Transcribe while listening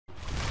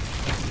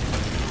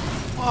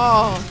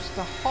Oh, it's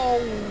the whole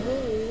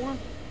wall.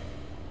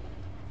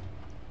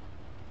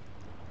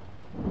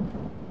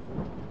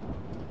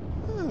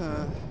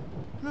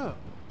 Look.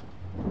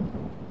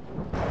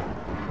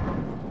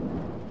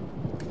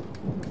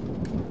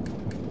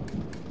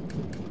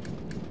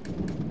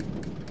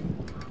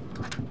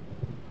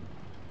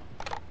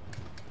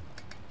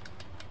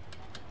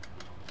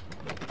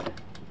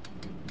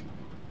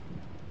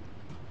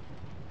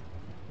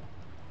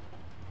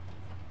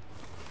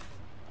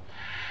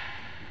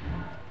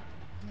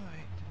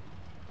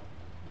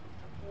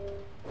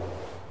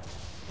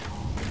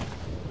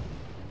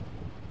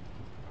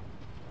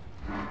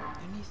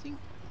 Anything?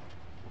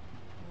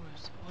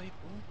 Where's the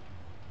Bible?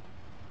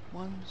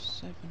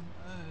 170.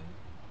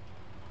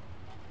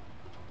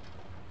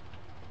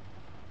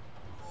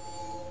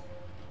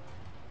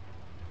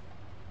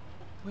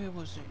 Where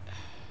was it?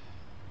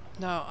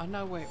 No, I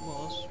know where it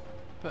was,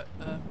 but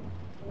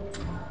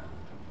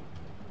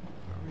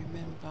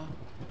remember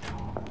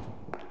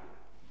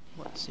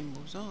what the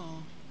symbols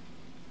are.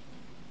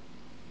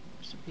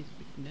 It's a big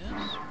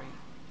nursery.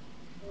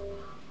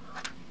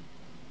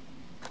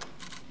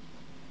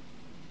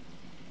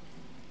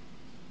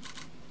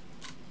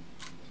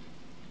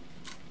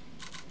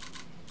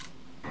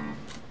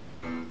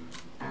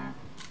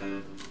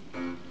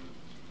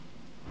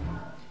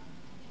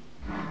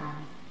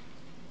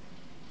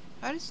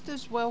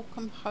 Alistair's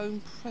welcome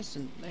home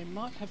present. They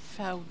might have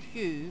failed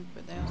you,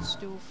 but they are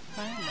still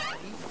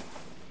family.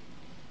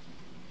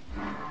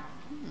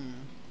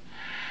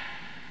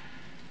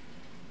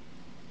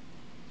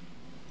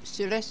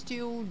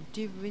 Celestial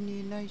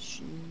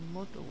divination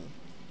model.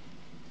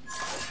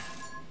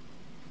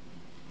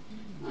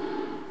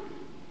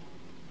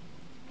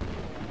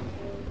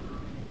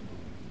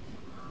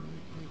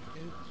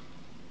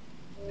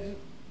 Nope,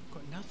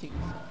 got nothing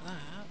for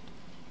that.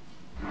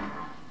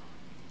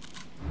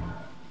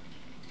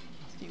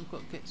 I think we've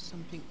got to get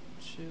something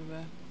to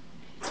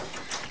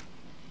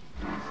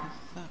for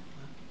that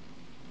one.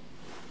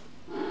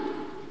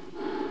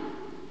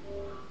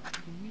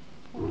 Can we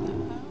pull that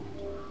out?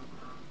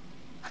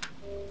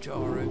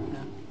 Jar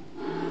opener.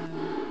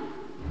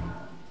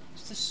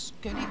 It's the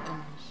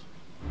skeletons.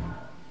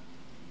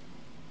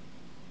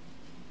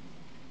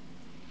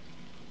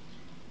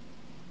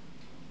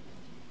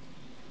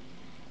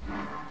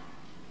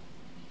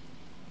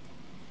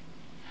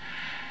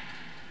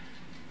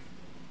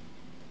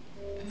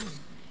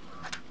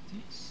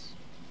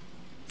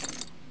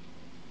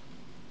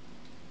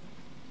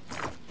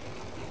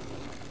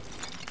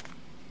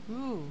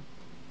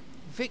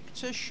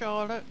 Victor,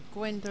 Charlotte,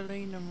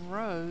 Gwendoline and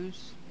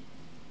Rose.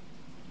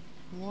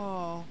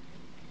 Wow.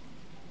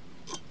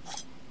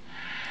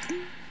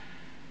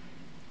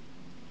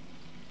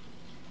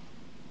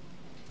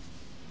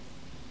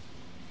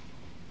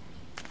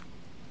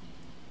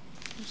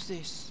 What's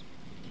this?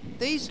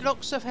 These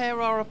locks of hair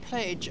are a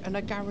pledge and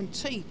a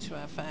guarantee to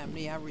our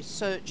family. Our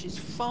research is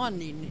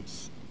finally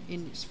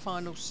in its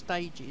final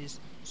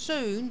stages.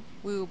 Soon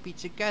we will be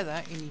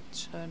together in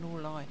eternal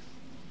life.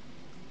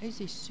 There's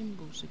these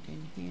symbols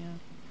again here.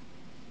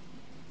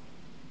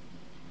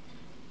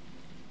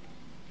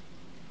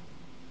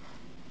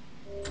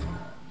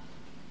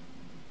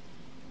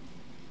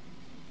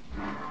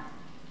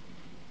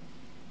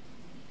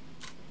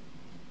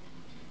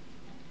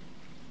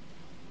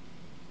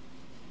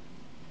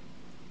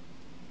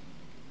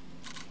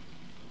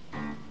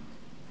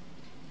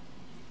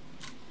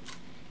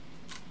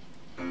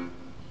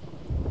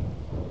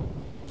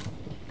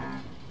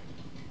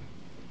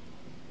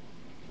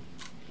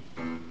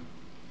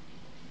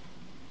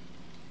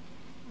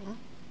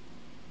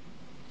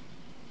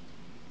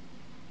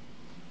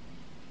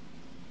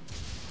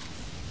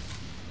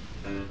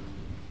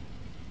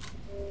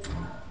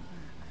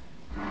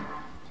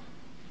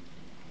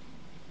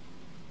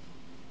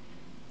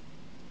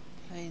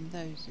 Playing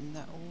those in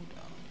that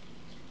order.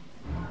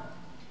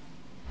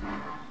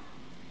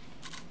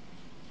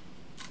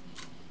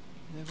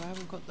 No, I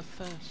haven't got the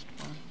first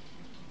one.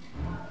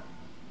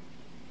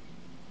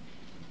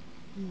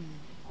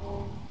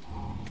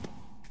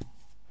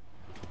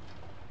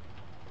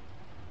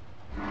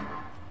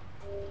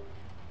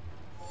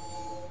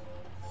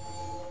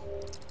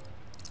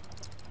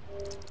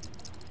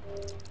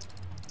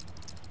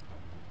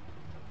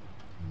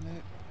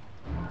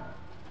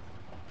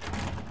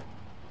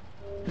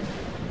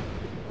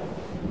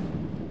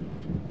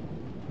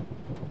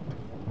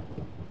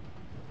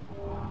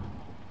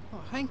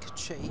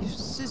 Handkerchief,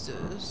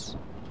 scissors,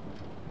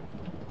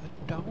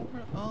 a double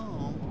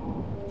arm.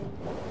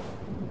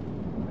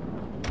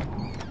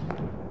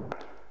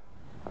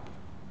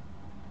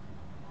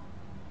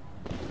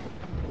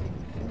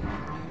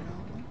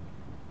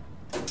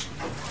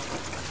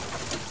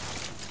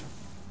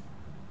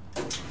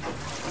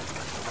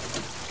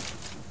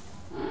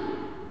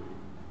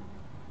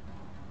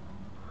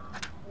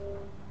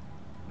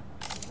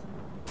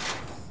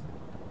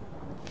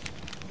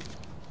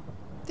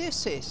 Dear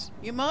sis,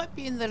 you might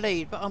be in the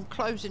lead, but I'm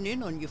closing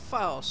in on you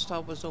fast. I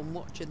was on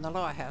watch in the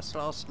lighthouse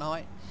last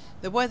night.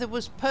 The weather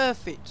was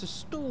perfect. A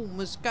storm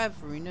was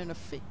gathering and a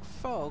thick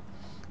fog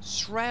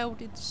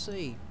shrouded the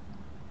sea.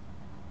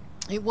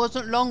 It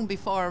wasn't long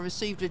before I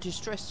received a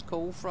distress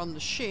call from the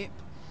ship.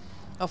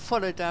 I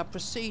followed our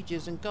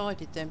procedures and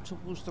guided them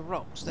towards the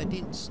rocks. They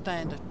didn't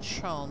stand a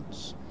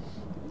chance.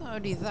 Not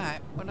only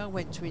that, when I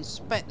went to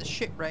inspect the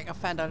shipwreck, I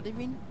found a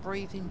living,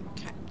 breathing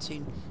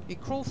captain. He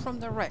crawled from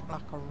the wreck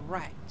like a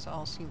rat,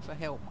 asking for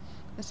help.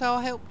 And so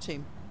I helped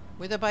him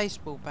with a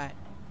baseball bat.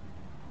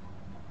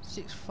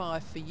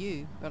 6-5 for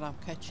you, but I'm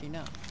catching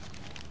up.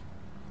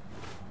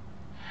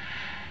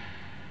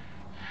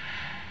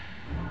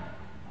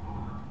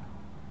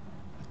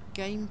 A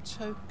game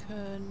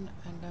token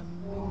and a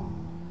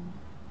moon.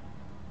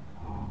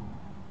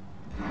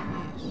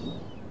 Yes.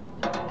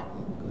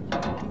 What could I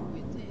do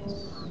with this?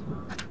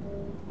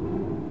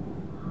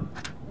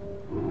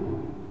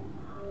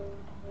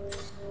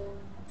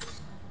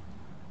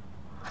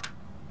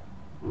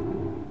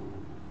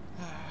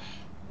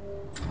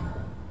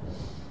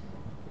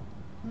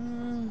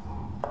 I'm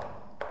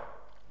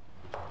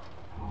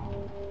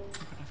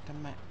gonna have to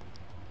map.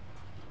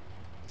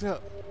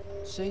 Look,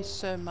 see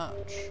so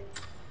much.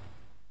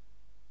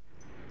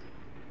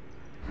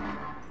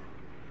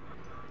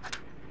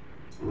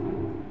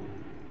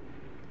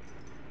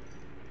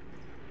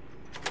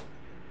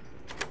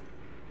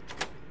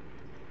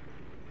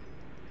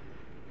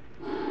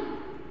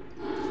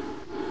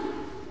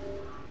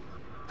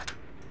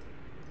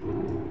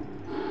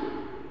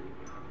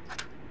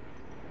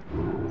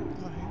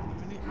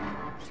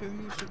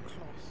 Use a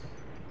cloth.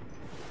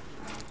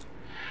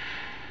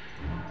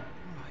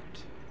 Right,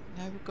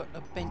 now we've got a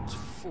bent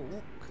fork.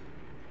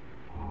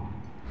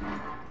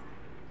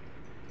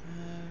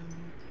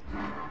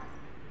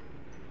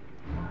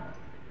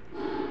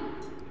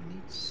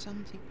 Need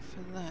something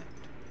for that,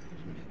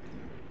 isn't it?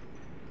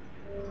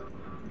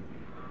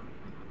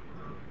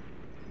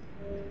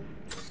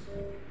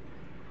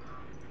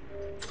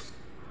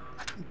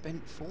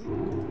 Bent fork.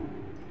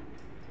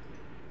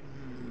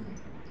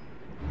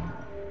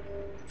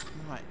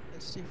 Right,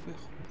 let's see if we're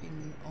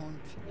hopping on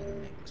to the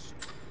next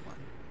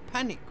one.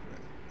 Panic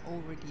room,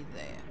 already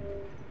there.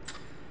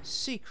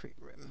 Secret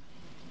room.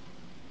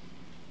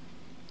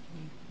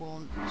 We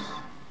want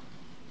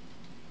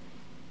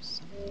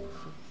something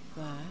for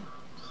that.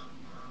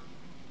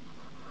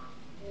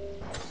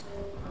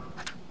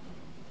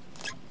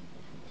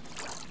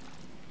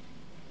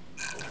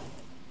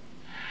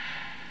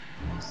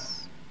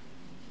 Nice.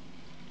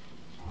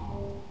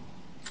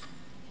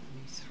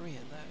 Only 3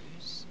 of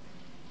those.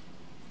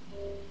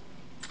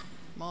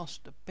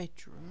 Master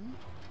bedroom.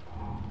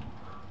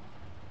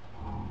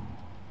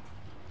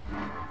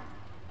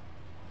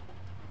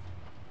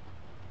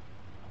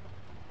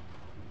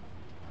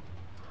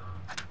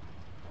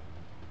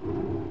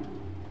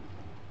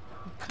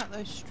 Cut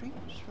those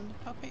strings from the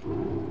puppet?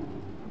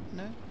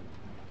 No?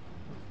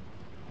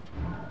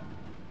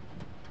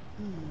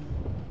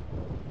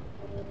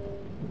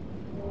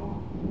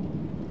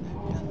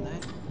 I've done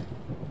that.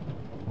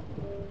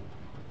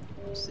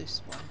 What's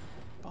this one?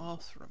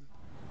 Bathroom.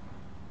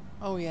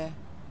 Oh yeah,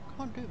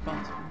 can't do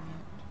bathroom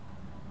yet.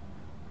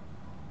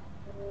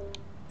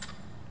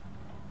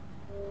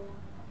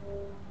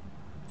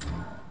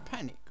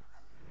 Panic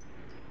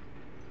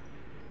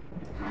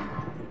room.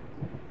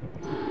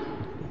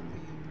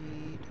 You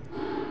need.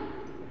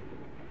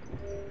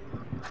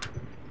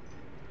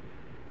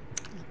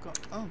 I've got.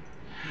 Oh,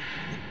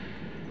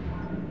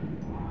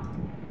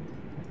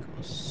 got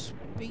a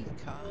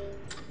speaker.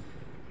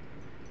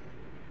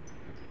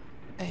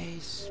 A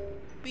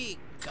speaker.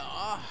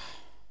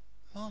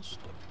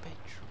 Master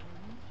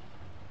bedroom.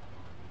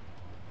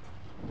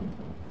 You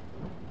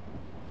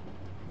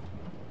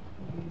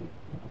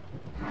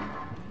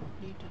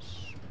don't need a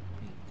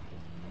speaker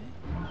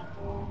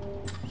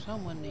yet.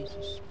 Someone needs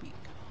a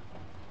speaker.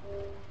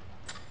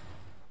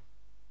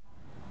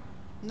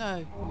 No,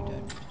 you don't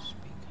need a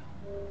speaker.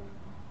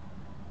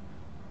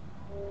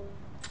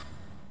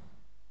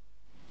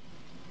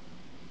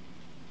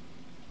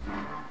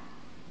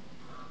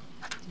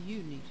 You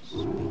need a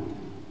speaker.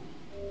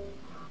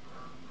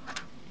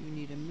 You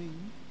need a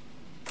moon.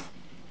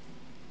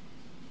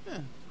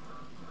 Huh.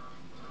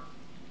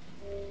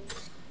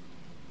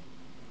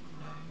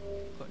 No,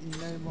 got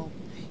no more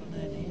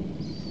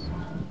planets.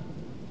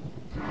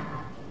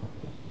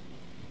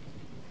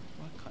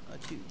 Why can't I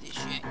do this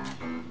yet?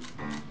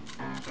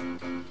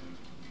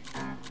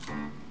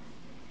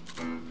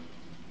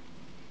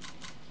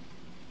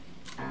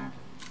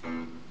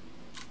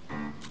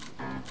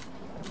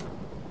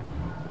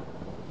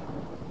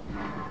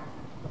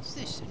 It's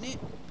this, isn't it?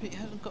 But it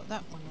hasn't got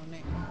that one on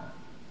it.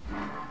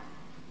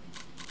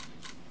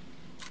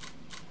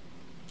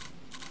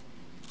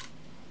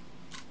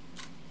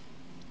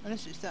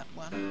 Unless it's that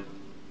one.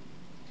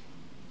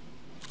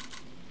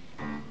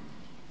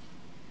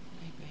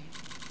 Maybe.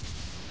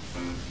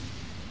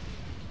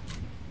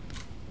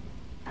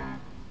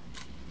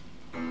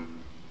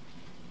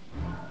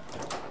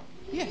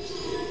 Yes.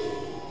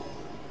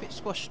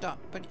 It's washed up,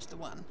 but it's the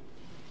one.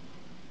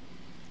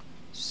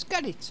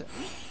 Skeleton.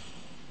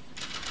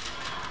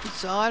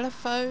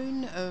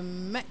 Xylophone, a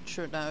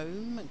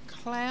metronome,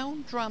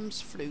 clown,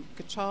 drums, flute,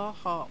 guitar,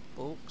 harp,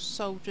 book,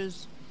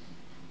 soldiers,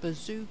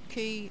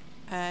 bouzouki,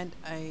 and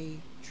a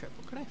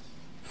treble clef.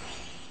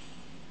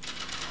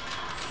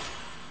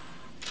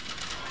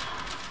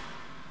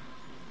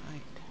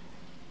 Right.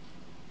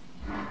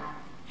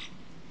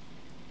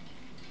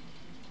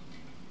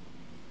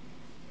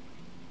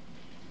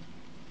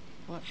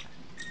 What?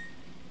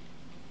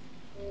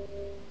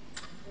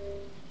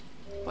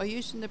 By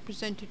using the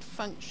presented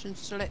function,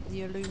 select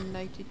the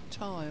illuminated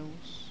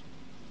tiles.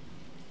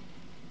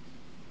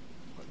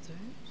 What are those?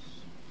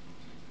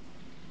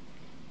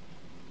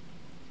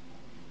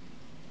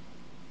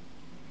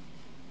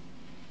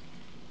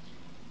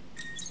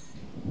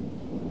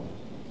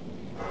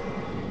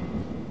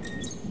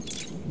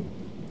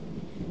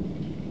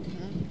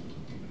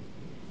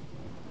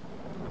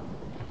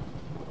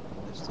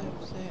 What's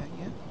those there,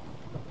 yeah?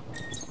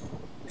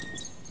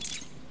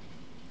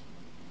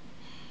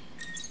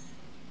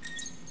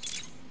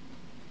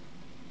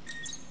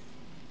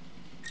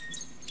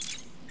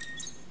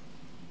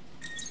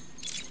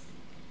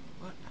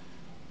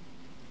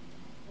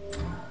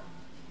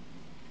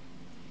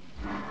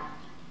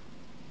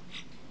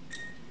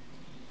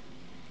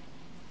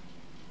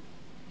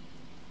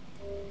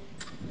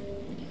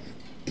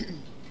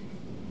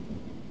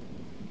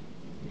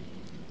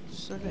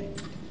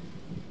 Select.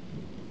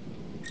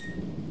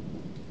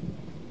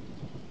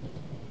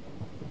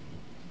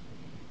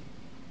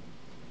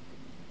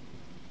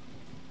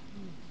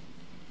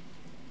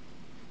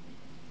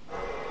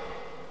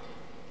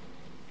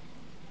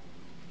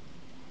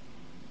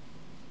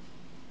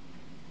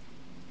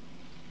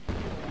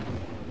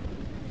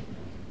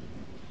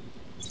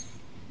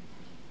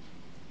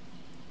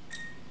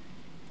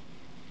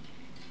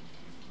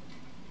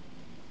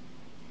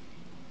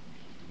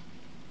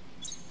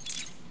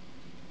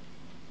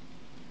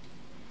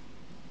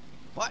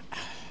 What?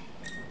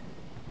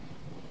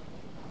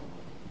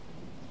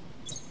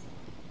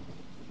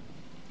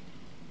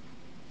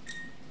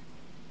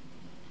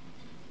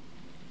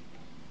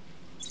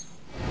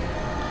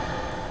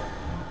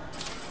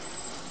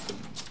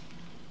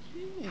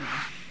 Yeah.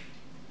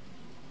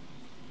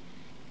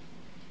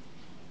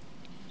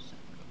 Let's have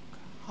a look.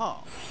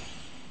 Harp.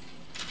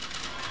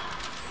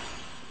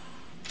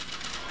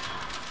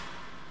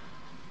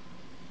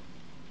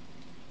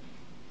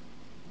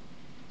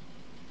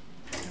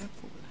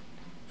 Purple land.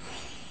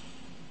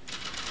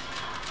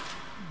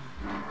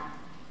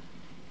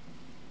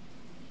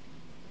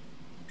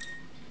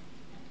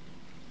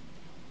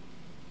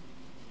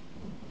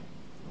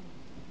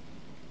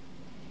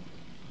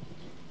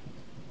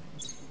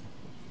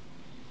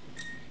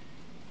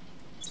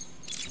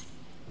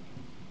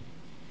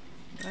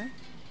 No?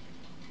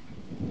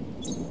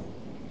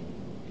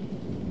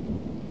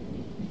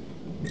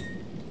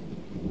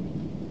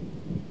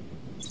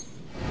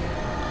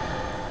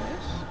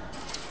 Yes?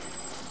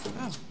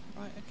 Oh,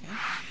 right, okay.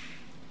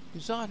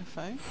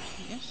 Xylophone,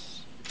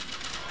 yes.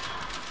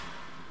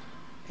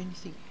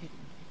 Anything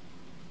hidden?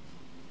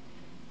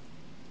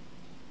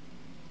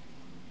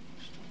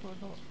 Still got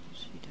a lot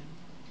that's hidden.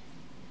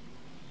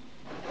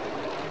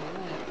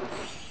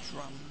 Oh,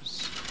 drums.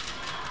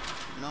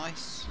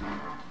 Nice.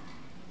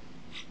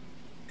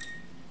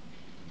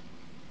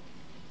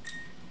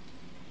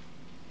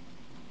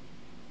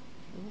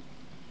 Ooh.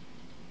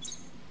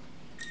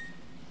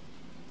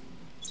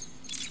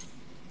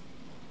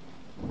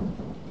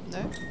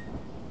 No?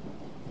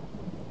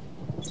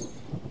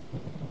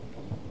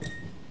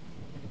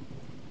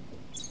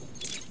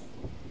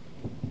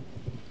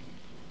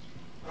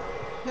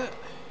 No.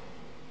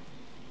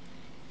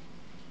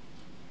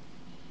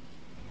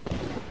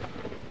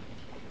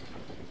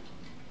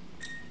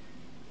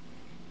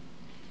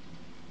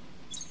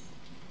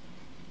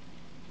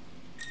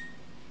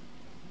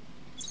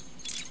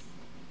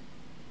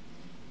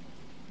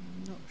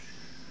 Not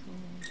sure.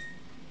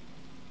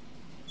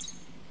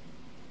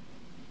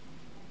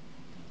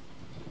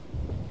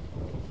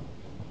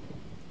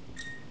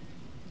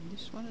 And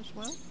this one as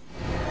well?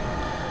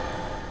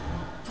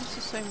 That's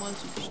the same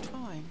ones each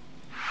time.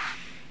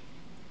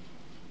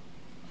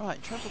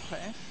 Right, treble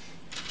clef.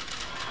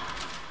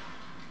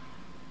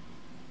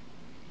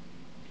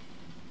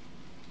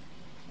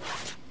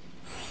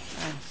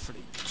 And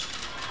flute.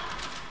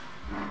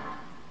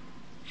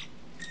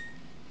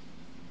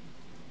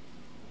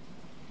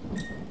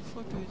 If I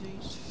do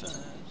these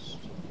first.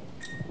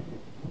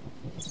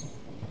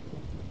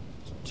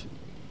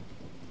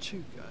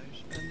 Two goes,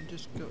 and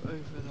just go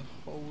over the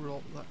whole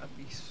lot, that'd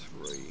be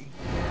 3.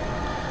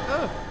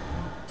 Oh!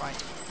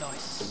 Right,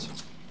 nice.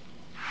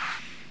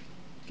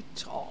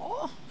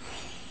 Guitar.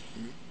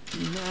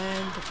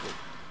 And the book.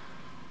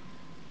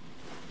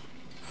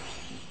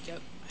 There we go.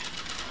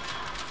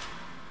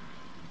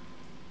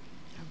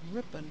 A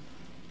ribbon.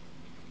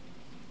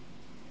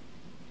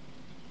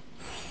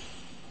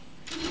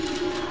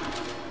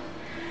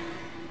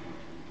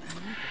 And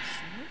we've got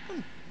some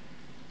ribbon.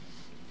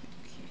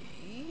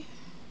 Okay.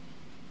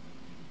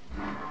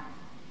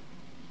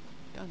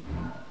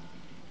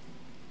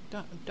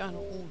 I've done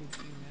all of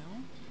you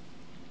now.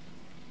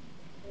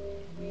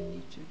 We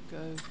need to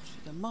go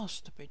to the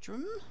master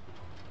bedroom.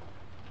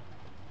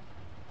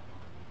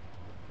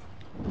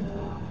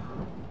 No,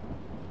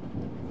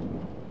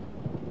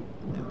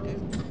 we don't.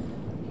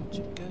 We need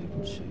to go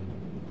to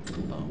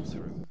the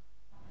bathroom.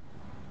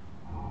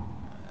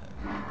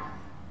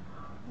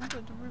 I've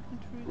got the ribbon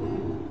through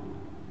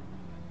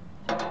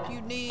there. What do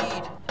you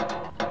need?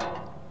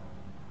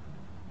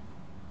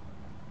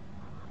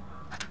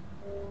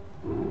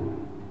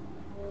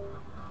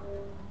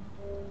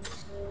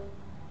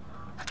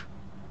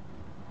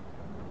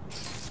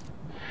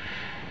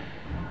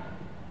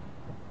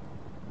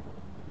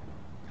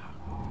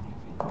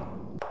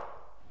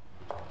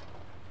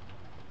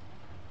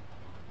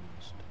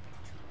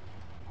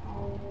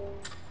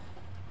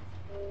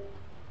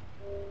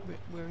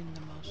 We're in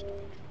the master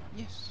bedroom.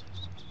 Yes,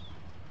 yes, yes.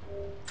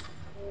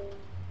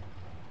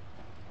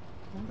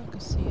 All I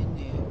can see in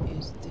there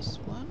is this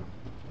one.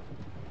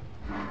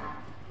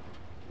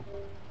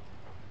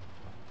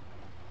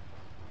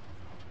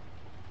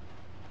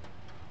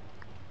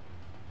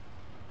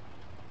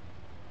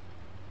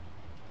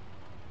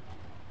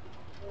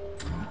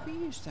 Have we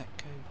used that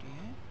code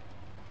yet?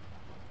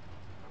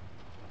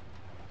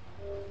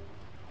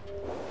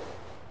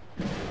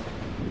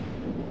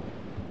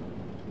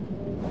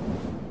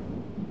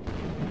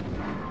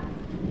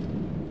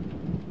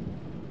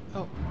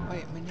 Oh,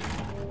 wait a minute.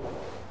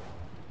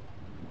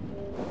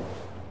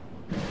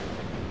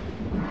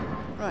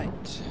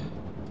 Right.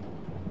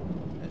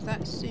 So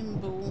that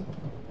symbol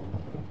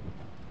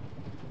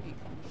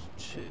equals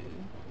 2.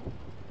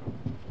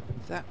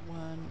 That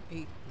one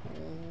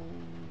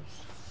equals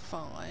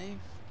 5.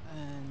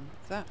 And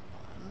that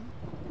one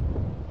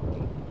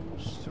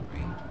equals 3.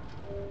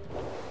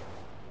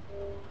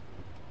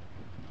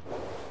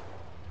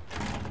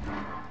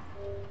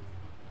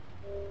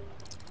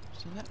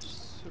 So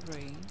that's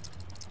 3.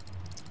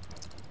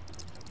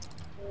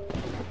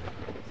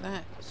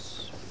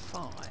 That's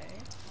 5.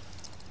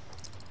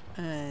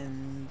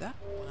 And that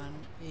one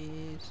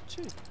is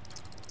 2.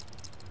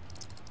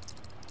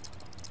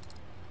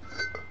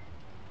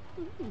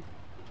 Ooh.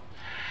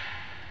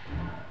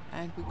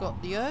 And we've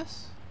got the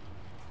earth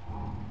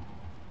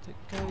that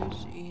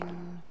goes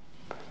in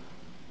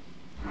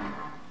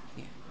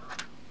here.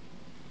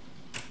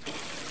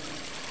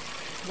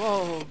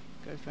 Whoa,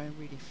 goes going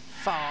really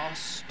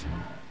fast.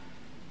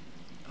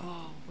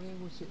 Oh, where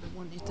was it that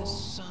wanted the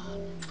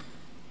sun?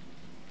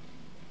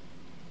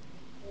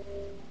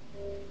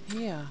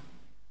 Here.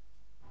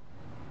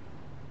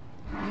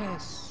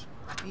 Yes,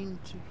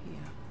 into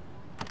here.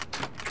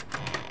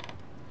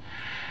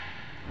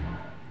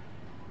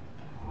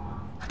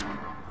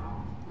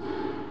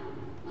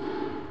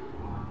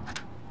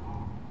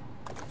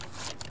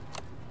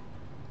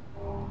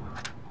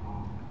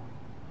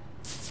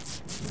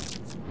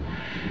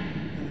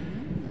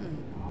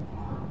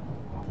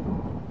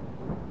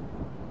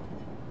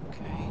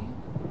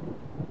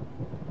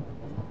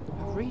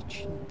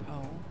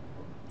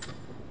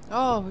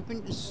 Oh, we've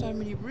been to so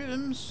many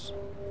rooms.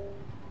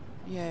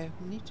 Yeah,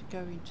 we need to go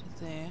into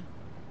there.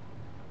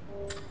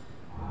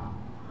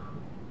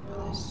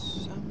 But there's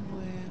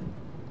somewhere.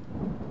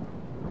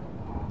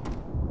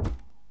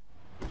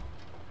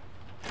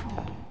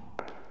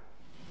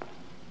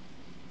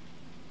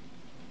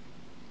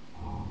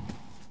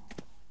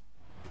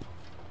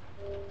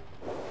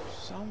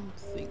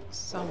 Something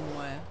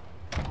somewhere.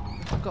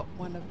 We've got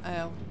one of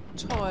our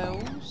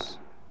tiles.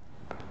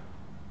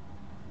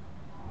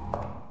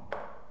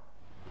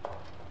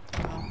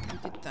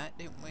 That,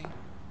 didn't we?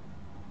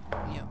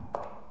 Yep.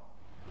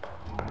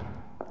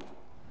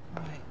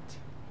 Right.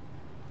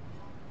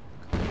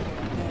 Can't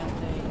get down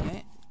there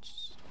yet.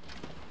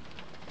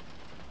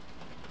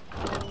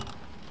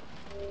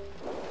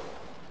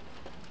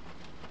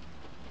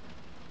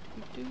 Did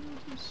we do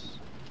this?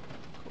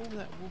 All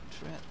that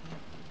water out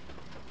there.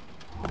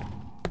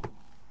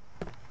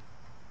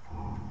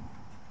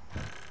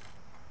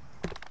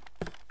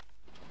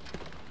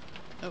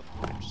 Oh,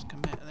 just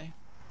come out of there.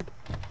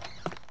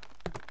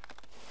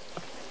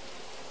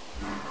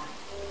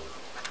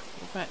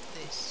 About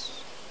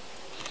this.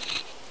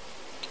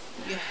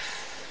 Yes.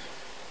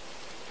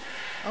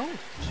 Oh,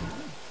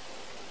 sure.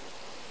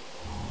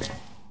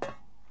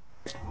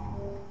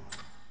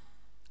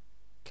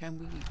 Can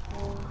we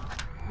put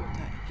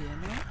that here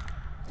now?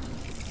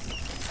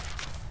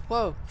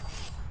 Whoa.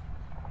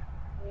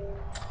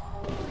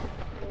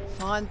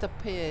 Find the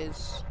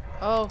piers.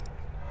 Oh.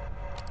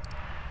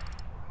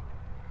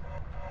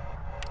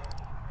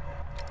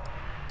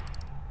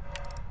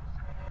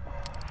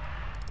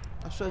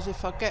 I suppose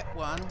if I get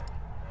one,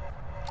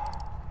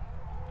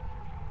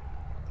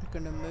 they're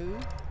gonna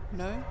move.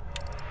 No?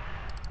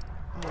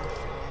 Oh,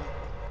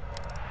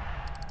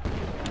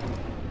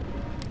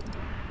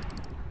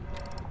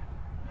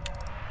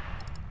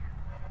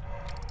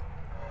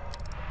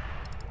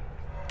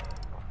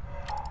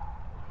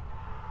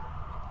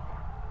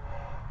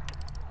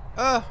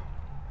 oh,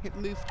 it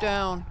moved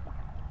down.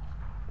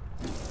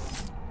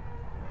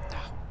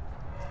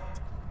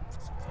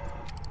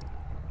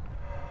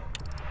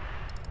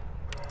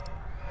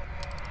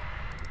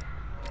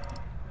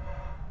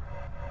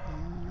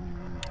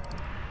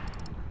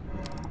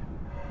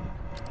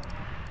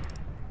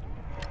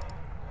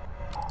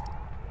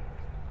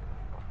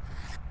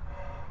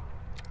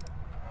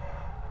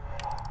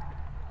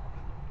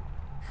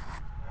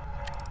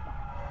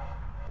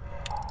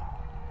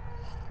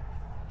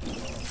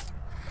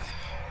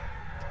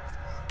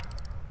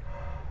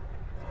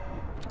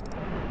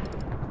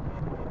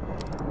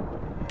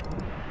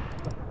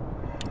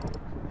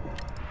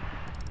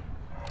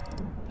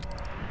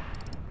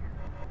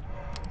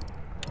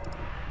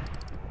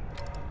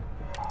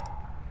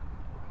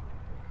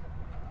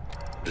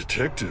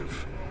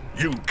 Detective,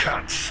 you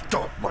can't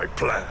stop my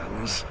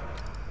plans.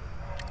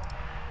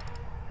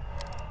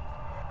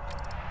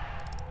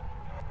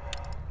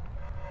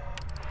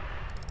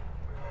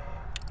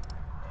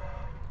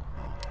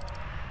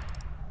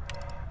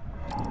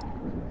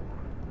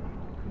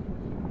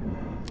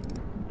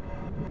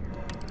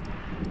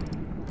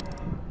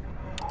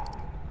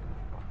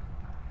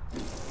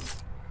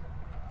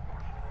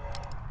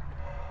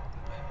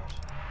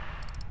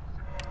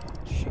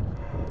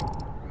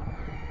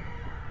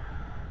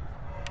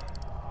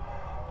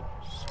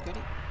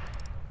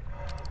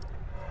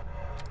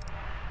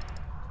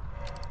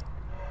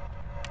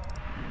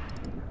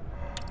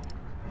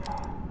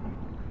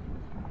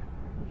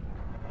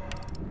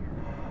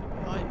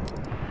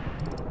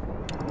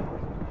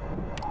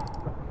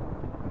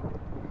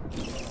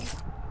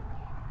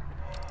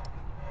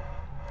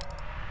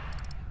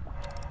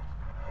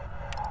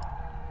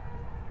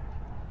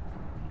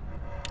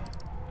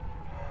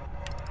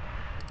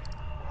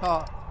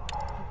 Oh,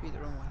 that'd be the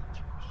wrong way.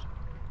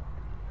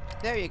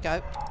 There you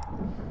go.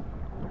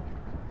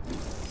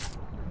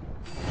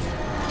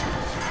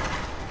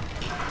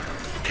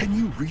 Can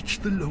you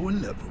reach the lower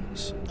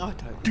levels? I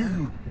don't know. Do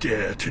you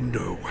dare to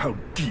know how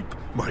deep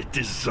my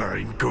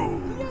design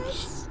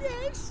goes?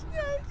 Yes.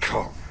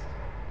 Come.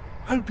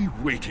 I'll be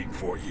waiting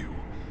for you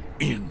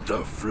in the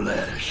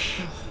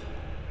flesh.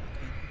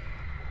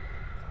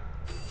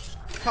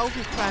 Cold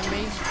and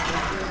clammy,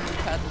 and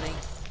cuddling.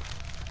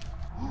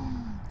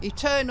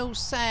 Eternal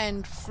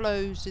sand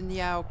flows in the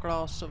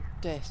hourglass of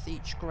death,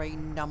 each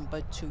grain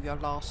numbered to your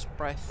last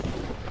breath.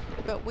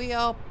 But we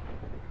are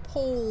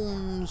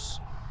pawns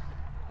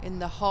in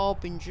the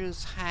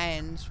harbinger's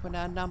hands. When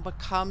our number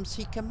comes,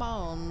 he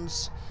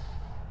commands.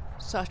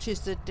 Such is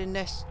the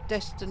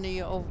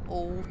destiny of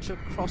all to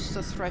cross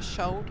the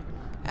threshold.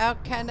 How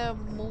can a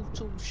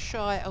mortal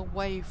shy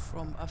away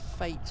from a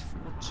fate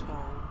foretold?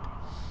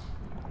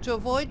 To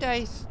avoid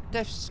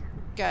death's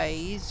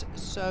gaze,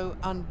 so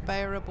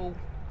unbearable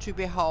to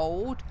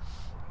behold,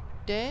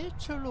 dare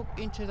to look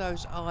into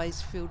those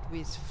eyes filled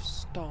with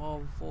star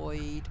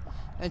void,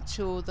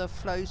 until the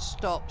flow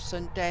stops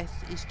and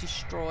death is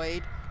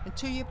destroyed,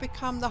 until you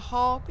become the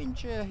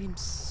harbinger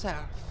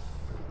himself.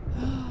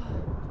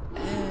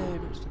 Oh,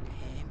 looks like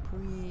a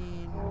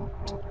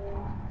handprint.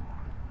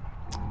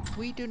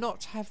 We do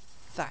not have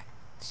that.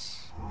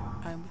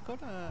 And we've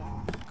got a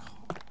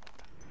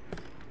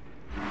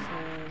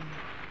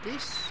for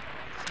this,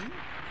 I think.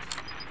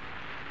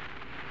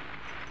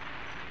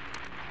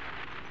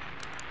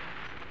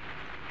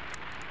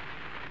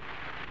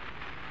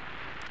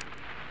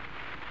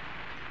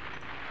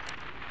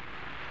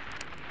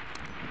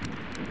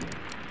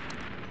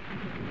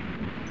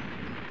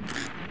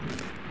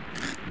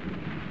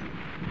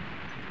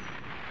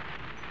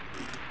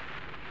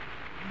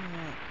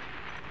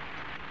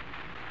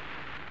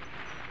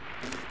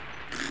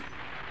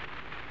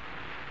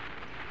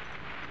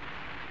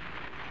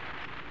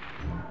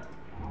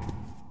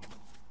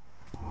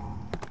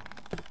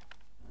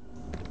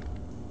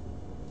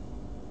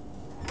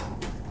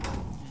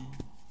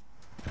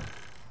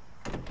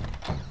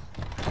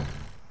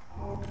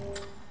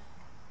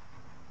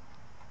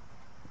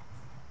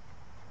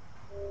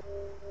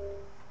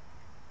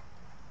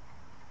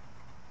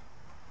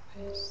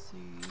 Where's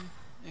the...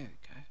 There we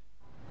go.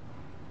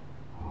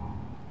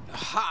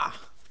 Aha!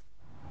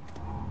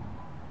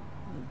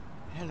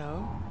 Hello.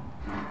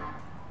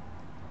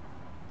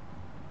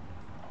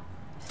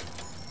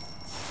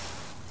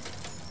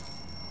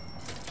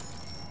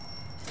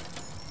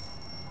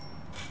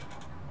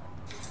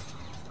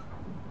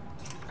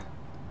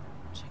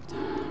 Check that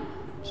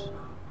out.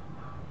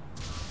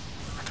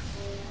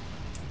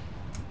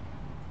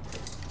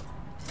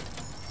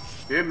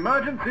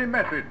 Emergency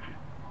message.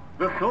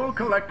 The Soul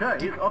Collector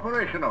is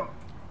operational.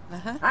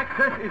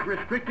 Access is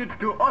restricted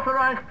to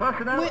authorized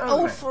personnel We're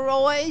only.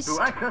 authorized. To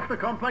access the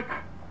complex,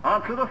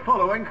 answer the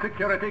following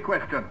security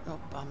question. Oh,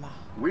 bummer.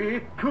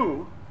 We,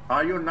 too,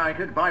 are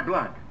united by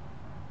blood.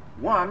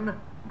 1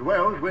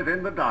 dwells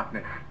within the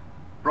darkness.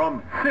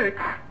 From 6,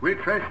 we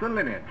trace the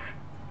lineage.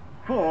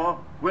 4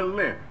 will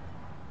live.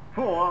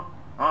 4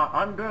 are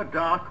under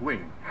dark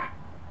wings.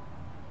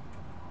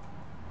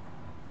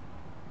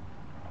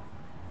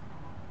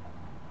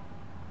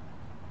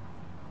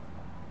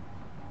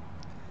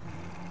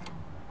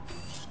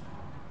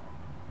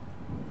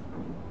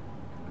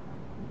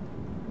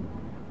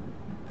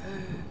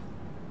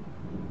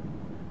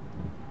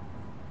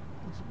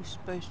 We're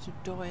supposed to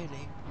dial it.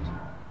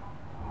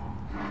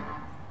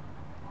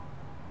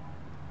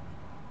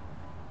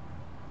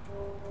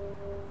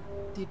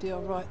 Did I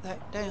write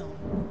that down?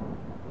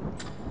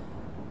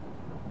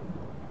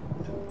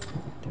 No,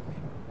 damn it.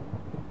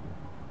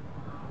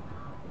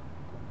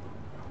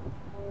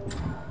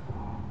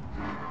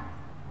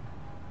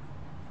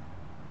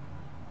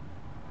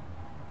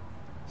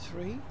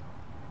 3.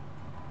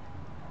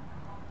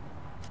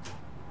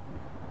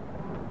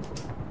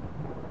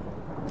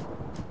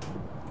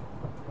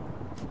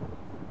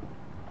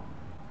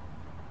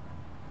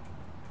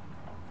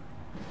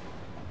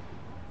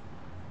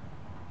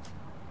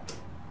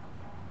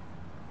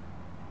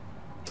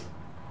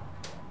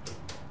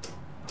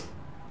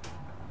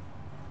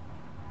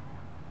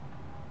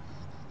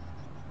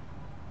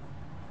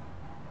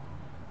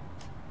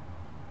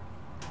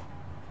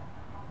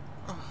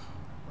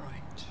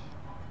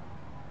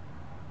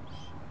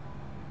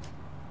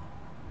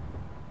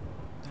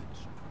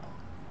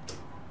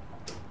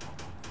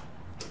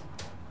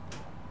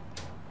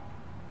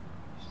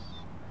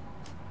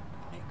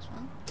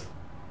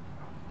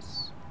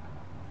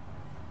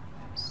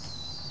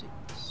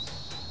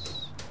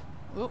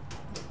 Oh,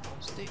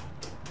 lost it.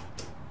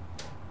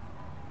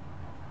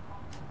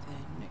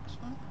 Then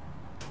next one.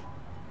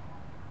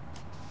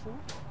 4.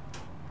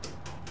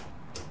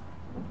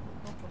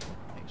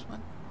 Next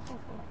one. 4,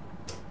 4.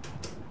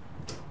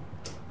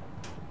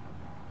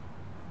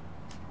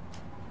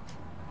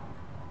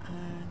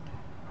 And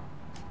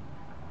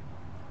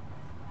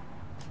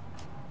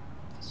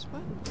this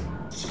one.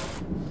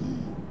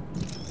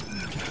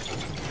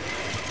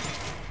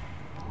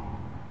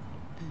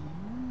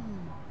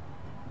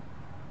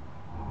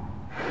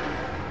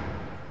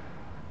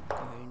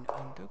 Going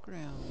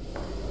underground.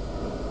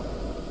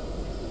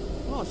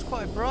 Oh, it's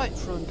quite bright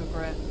for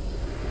underground.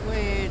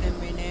 Wait a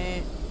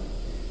minute.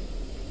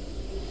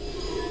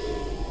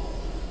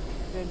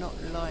 They're not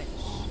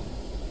lights.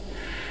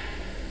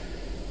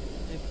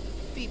 They're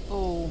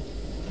people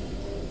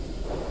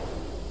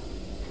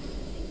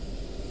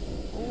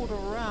all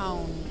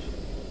around.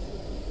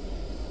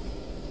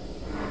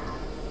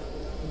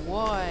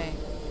 Why?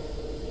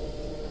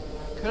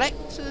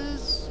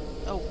 Collectors.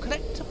 Oh,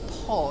 collector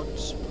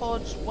pods.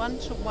 Pods 1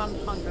 to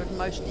 100,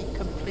 mostly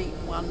complete,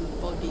 one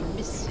body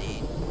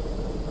missing.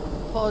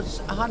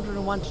 Pods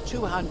 101 to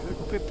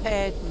 200,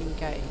 prepared and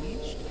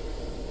engaged.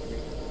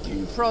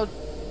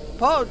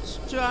 Pods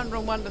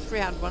 201 to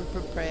 301,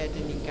 prepared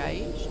and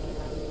engaged.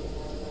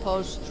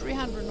 Pods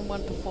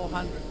 301 to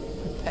 400,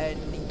 prepared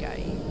and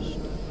engaged.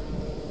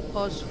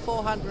 Pods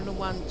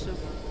 401 to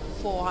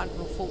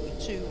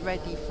 442,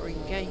 ready for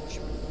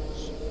engagement.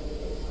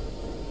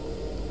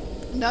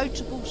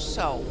 Notable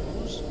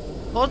souls.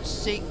 Pod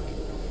 6,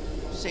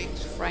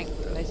 Frank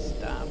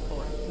Lester.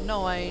 Pod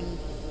 9,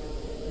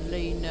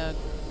 Lena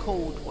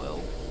Caldwell.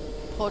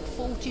 Pod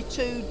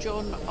 42,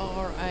 John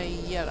R.A.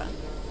 Yeller.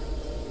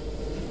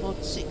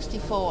 Pod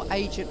 64,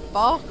 Agent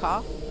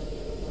Barker.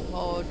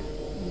 Pod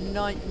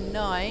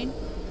 99,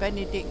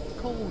 Benedict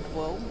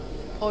Caldwell.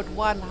 Pod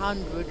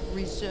 100,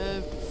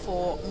 reserved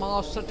for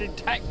Master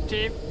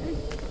Detective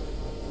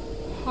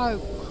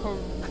Holcrums.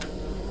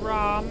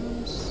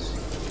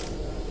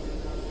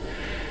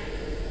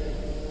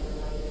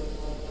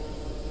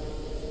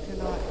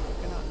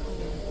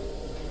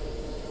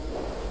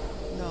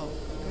 No,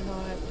 can I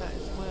have that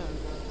as well?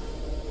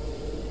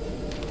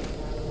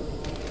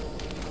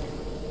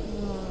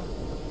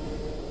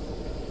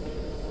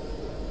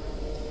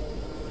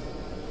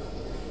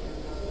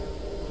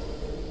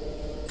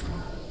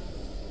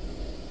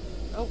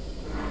 Oh.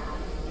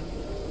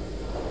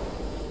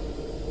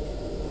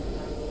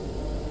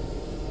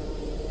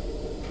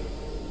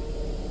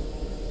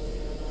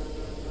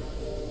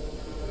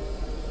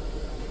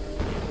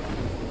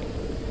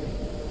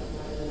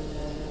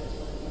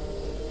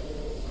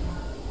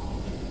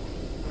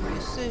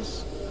 What's this?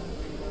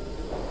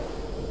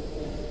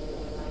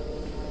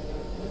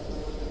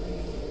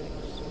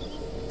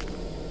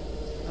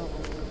 Oh,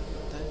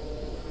 there.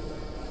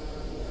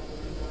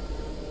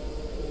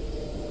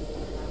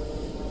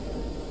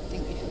 I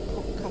think if you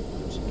put a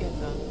couple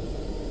together,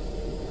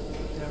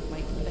 they'll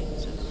make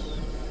letters.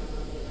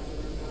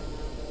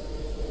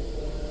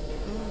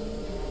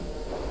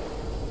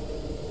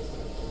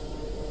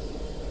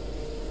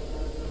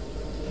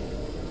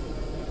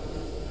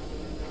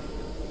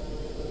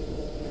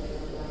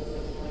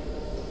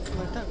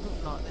 Well, they don't look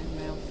like they're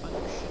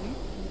malfunctioning.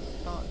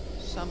 Like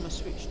some are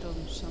switched on,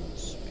 some are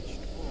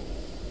switched off.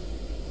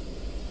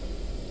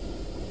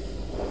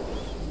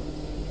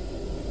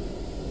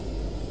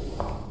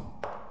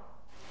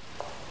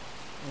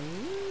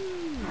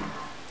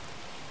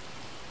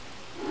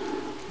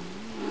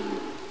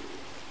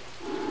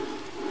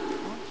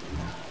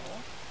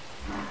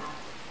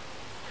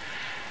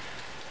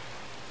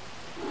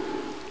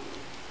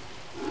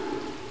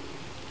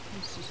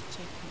 This is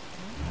taking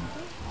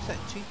over. Is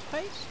that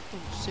toothpaste? Oh,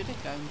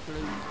 silicone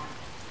glue.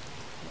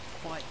 Not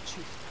quite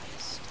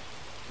toothpaste.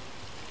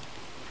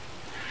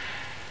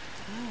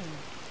 Oh.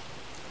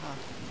 I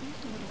think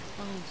I'm going to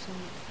find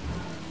something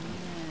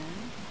there.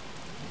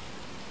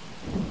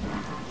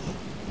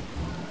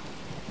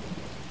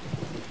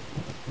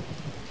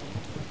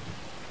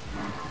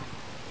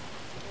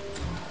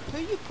 Who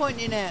are you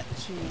pointing out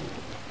to?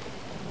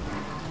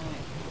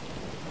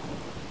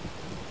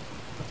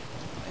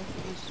 Whatever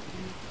it is,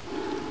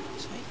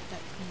 take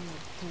that from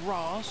your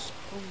grasp.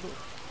 Oh look,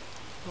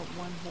 got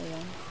one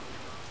horn.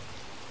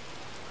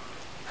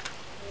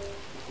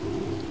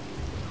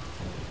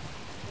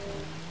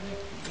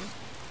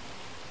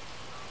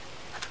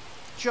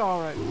 Jar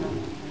opener.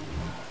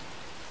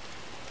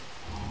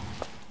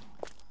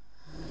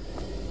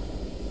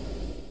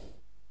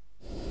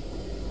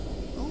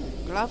 Oh,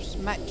 gloves,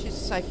 matches,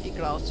 safety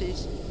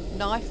glasses,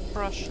 knife,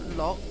 brush,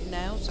 lock,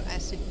 nails,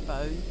 acid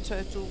bone,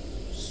 turtle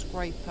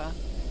scraper,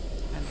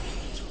 and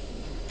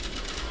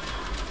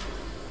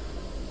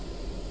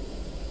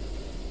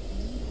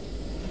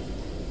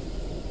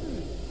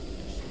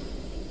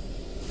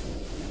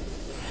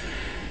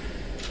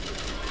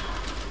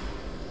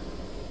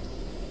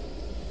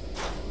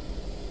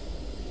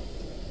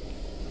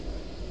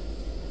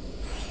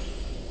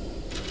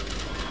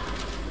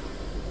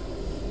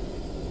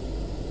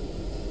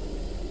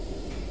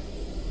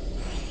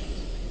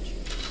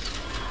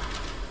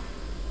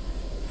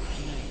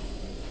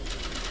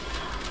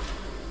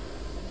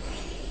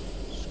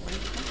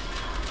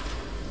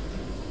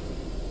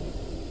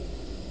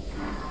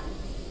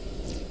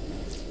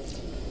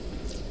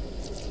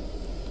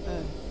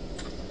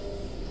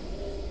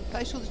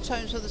Place all the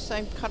tones of the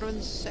same colour in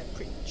the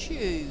separate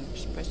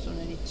tubes. Press on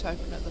any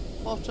token at the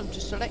bottom to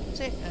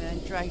select it and then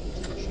drag it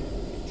to the tube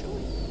of your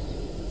choice.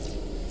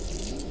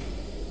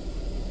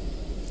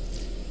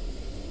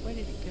 Where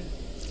did it go?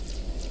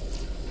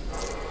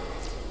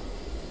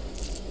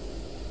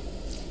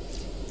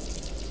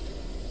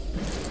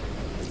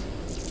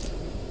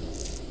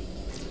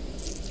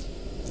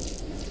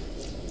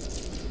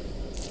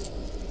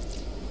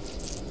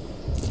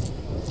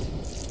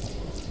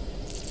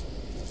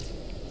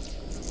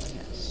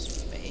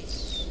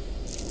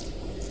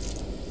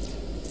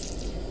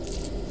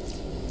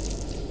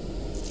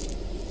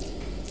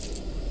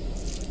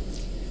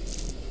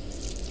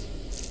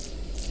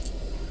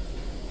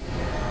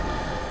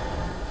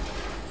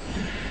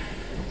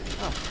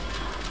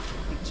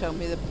 Tell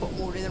me they put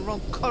them all in the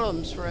wrong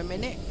columns for a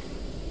minute.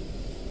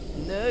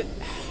 No.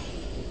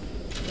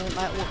 Don't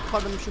matter what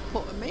columns you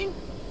put them in.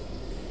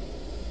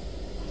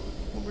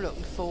 What we're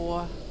looking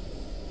for?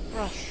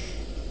 Brush.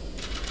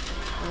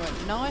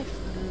 Alright, knife,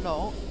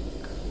 lock.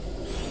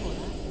 Oh,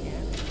 that,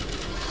 yeah.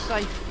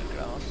 Safety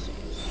glasses.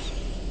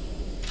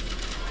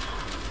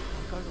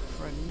 I've got to look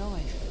for a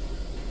knife.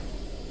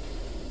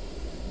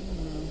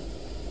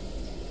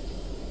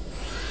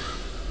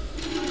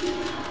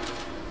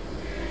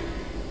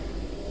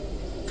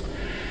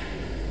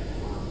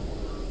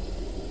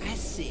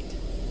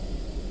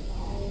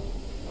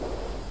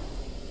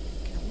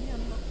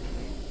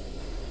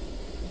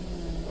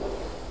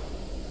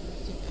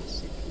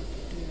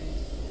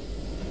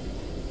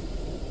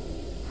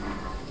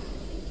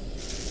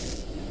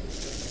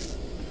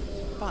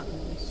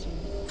 Button missing.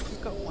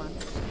 We've got one.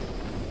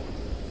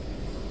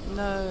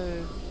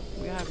 No,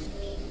 we haven't.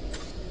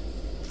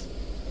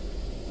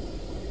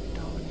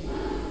 Darn it.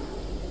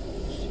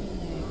 What's in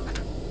there?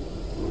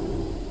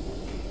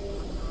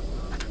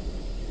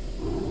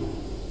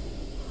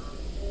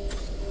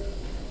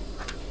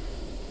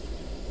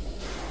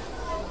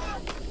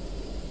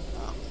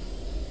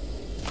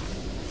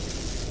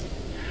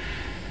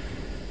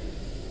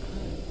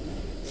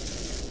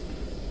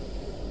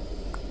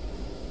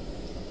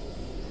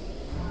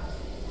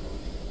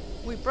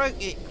 We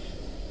broke it.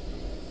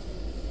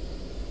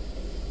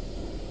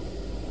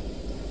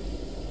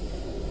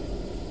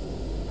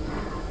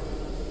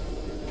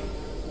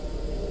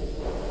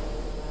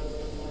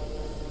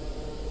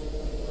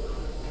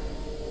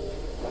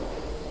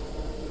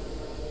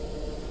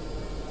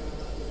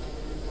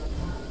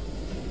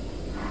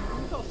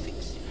 We've got to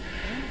fix it.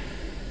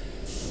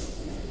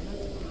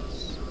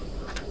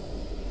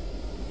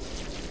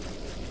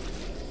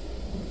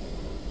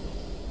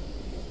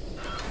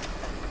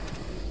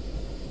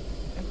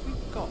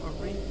 Got a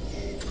wrench.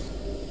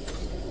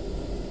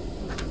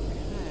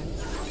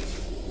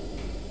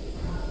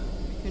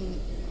 We can.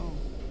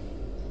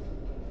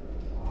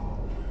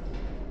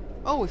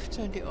 Oh, we've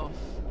turned it off.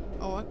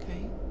 Oh,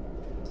 okay.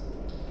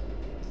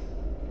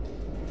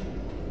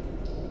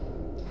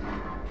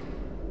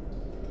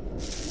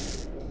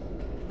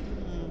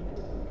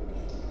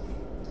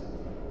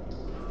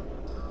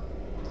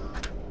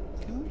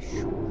 Can we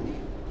short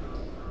it?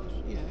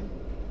 You know.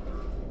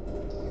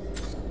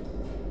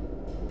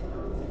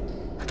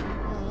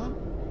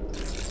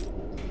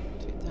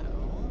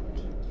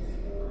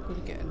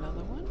 Get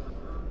another one.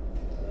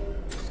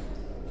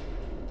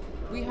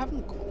 We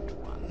haven't got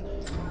one.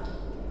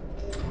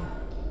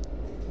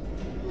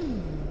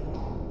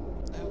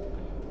 Oh.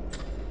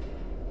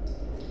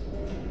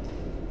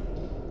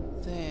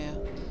 There.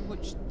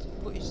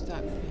 What is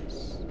that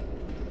place?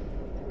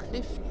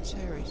 Cliff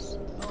Terrace.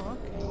 Oh,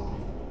 okay.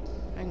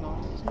 Hang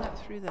on. Isn't that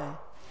through there?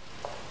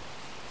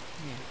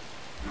 Yeah.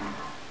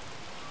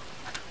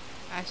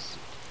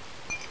 Acid.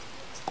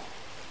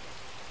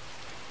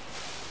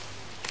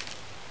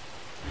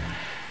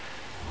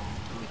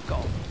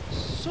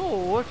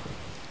 Sword?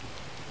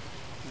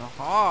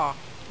 Aha!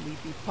 We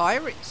be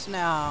pirates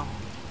now.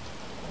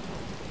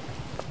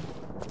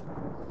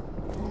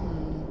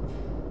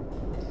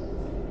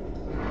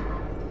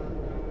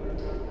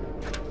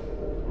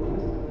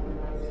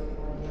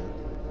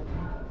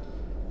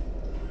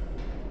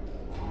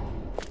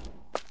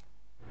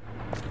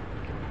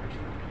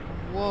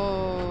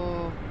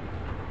 Whoa.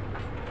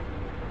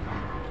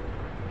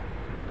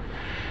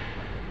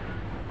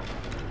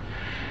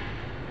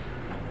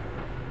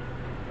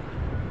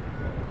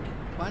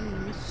 One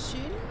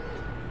mission.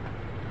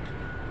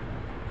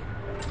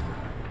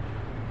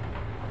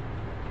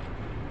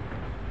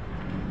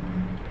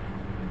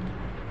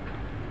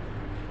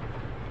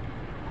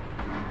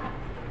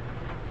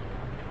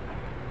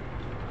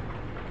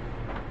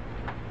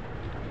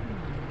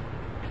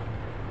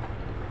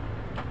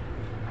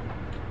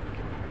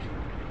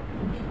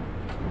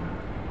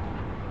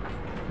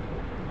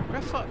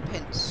 Graphite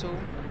pencil,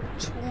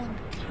 torn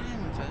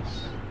canvas.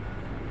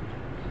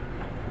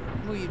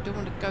 Well, you don't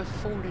want to go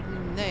falling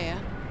in there.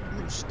 You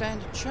won't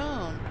stand a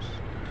chance.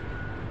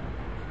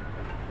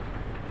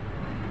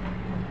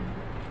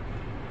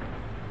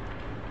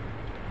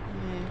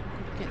 Yeah,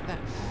 got to get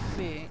that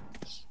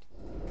fixed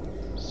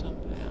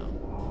somehow.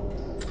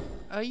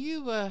 Are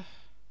you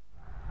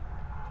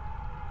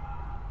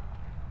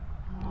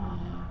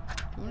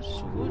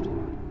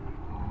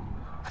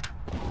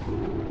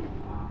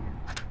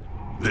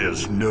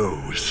There's no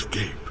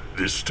escape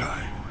this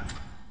time.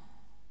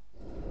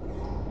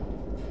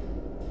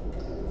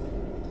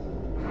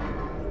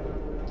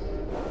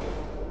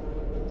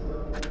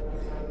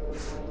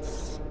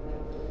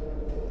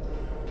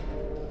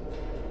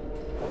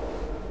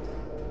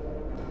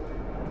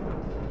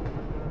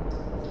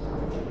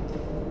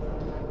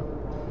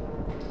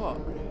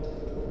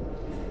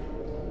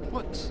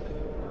 What?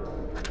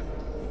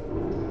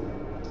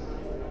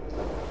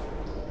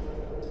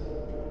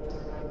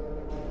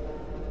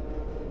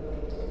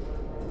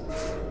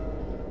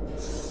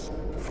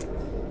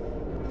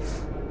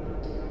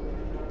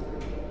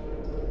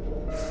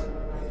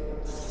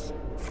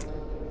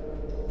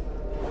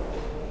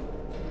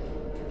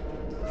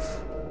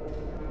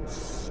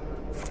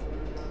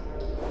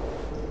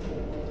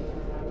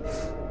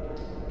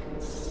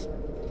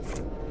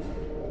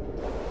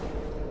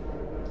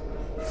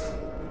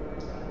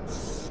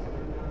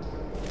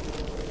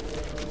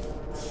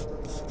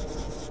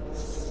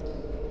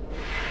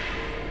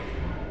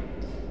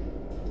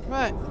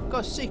 Right,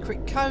 got a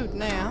secret code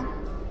now.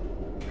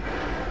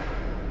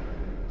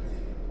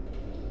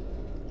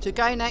 To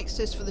gain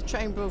access for the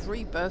Chamber of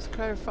Rebirth,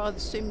 clarify the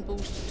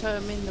symbols,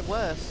 determine the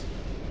worth.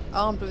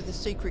 Armed with the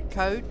secret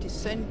code,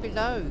 descend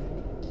below.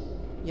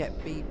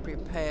 Yet be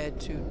prepared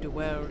to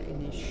dwell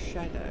in his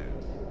shadow.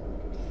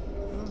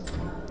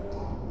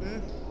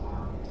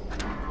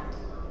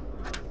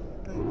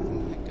 Don't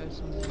think that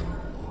goes on there.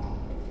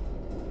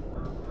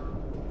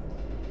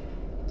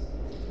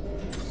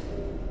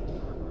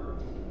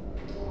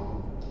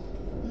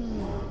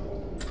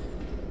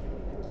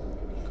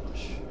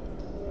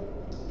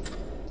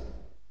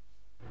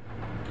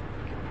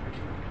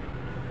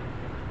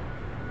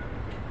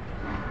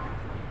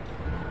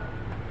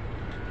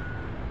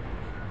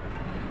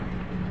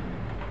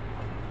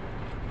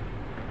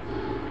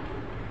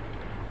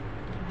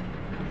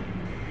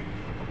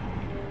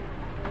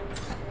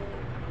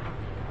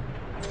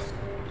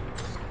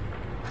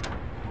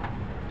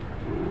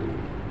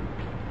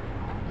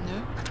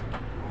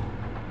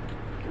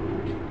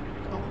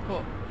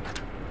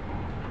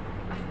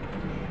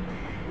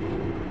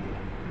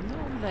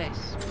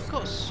 We've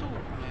got a sword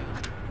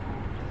now.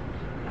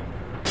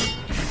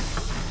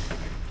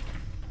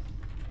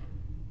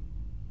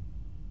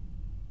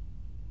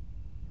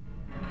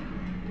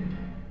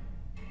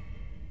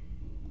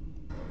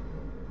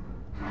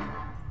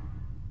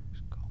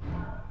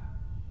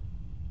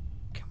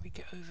 Can we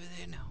get over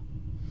there now?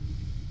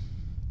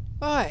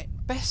 Right,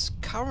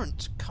 best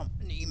current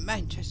company,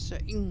 Manchester,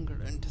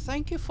 England.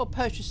 Thank you for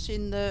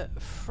purchasing the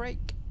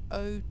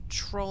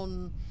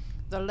h.o.g,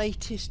 the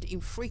latest in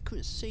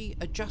frequency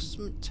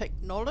adjustment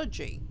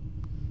technology.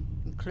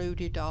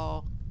 Included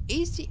are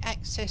easy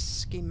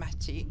access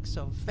schematics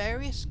of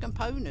various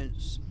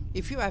components.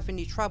 If you have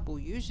any trouble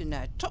using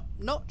our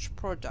top-notch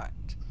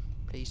product,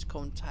 please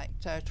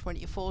contact our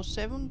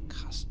 24/7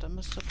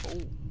 customer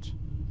support.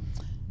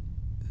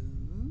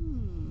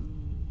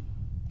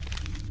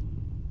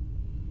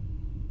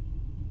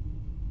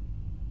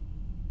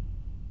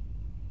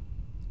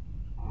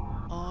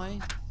 I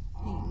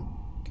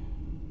think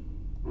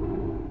we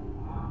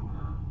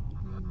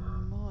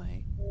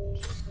might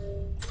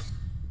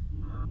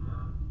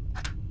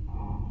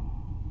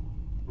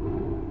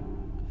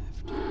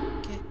have to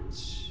get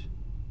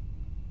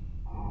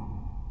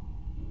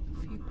a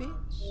few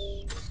bits.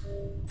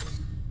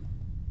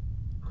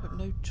 Got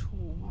no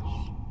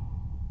tools.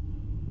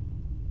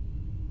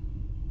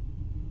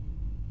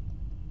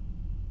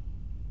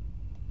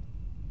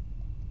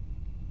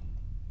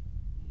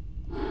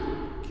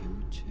 Can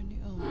we turn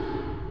it on?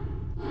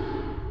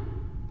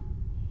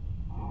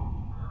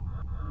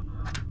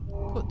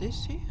 Put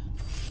this here.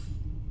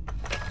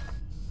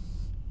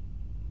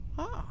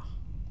 Ah.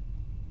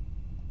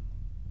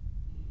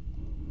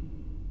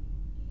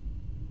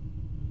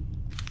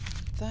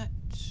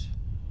 That's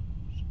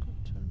got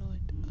to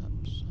light up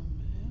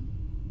somehow.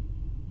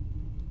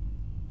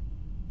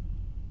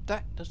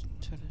 That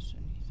doesn't tell us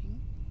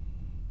anything.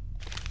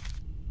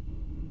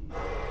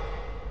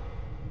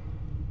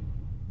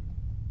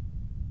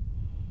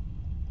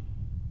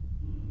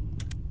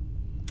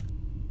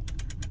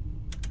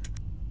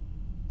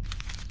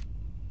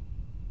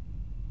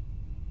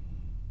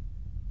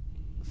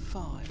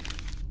 Five.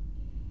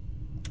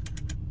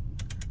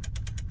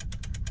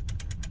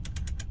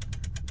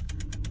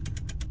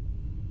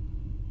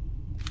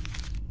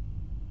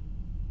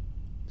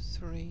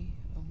 Three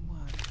and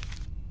one.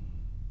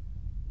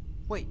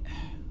 Wait.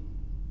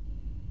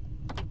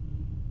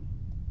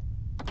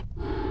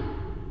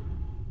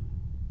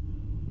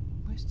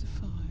 Where's the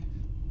five?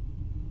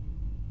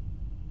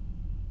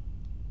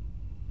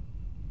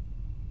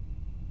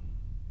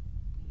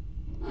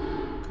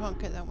 Can't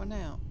get that one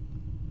out.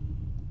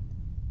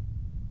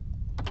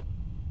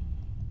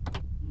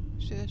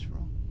 See, that's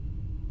wrong.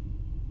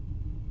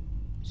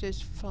 It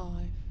says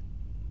 5.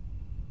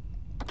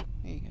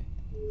 There you go.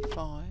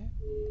 5,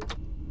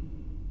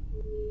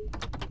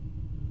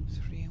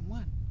 3 and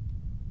 1.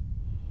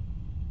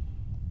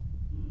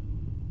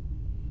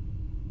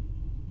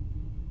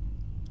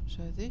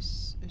 So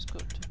this has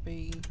got to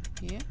be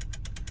here.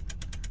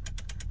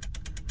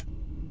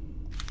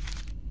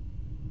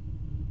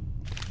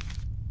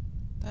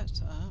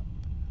 That's up.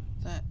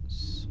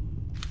 That's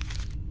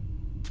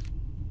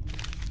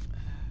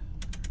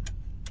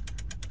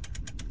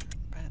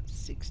about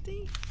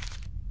 60.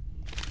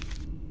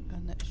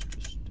 And that's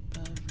just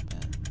above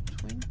about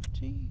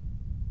 20.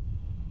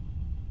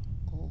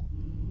 Or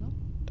not.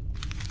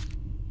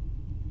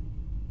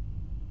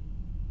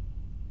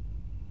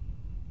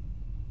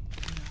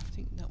 No, I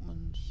think that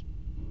one's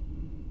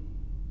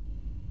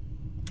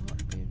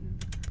might be a little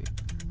bit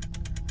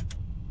more.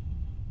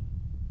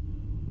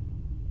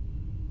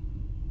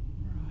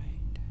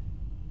 Right.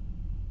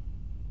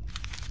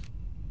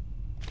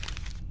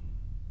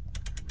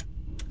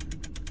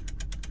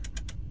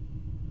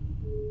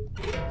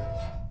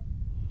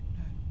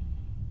 No.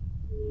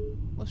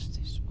 What's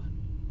this one?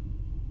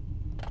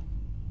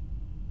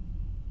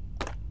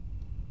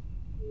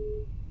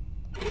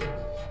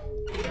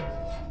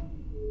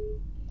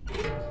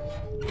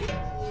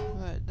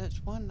 Right, that's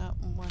one up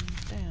and one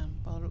down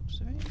by the looks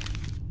of it.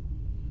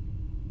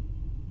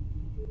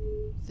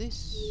 This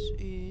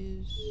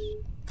is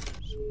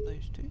swap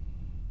those two.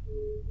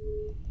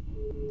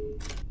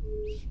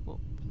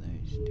 Swap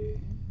those two.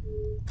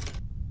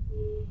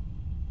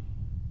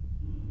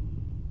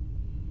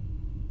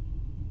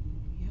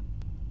 Yep.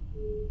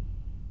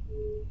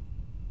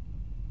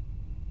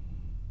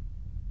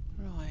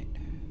 Right.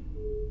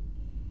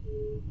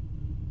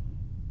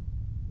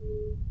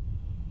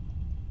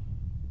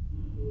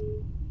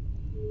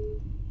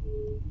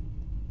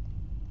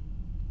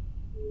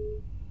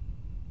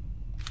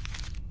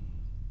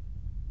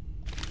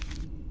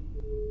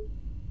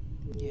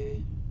 Yeah.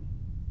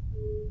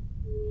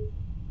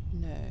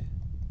 No.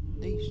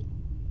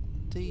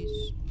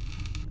 These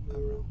are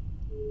wrong.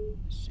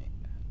 That's it.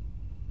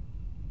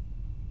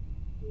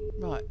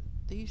 Right.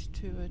 These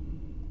two are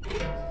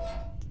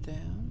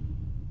down.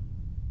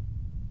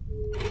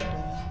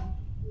 Down.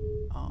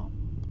 Up.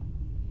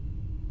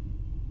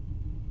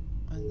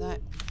 And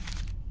that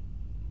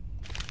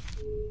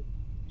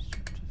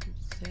sort of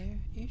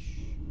there-ish.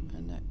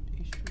 And that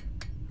is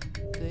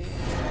there.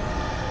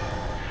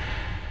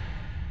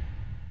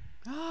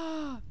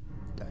 Ah!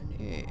 Done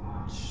it.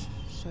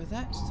 So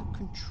that's the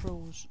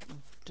controls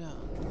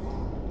done.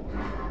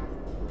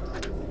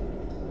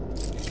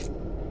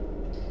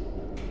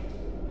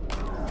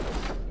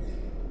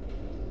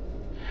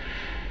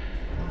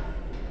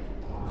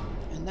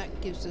 And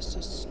that gives us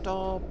a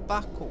star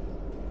buckle.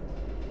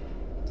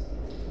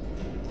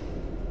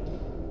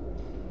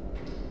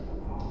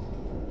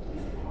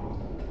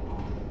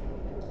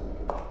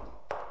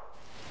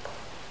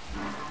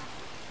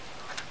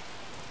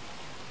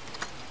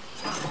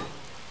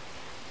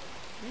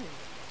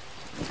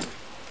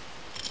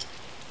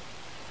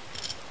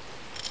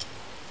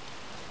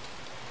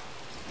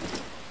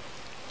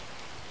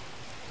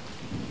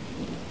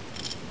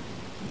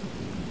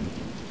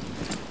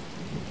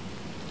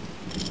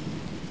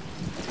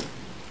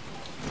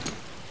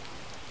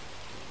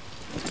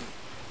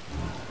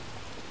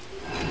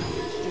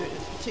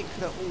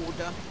 Particular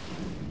order.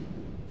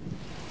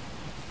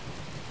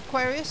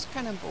 Aquarius,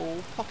 cannonball,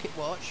 pocket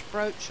watch,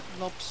 brooch,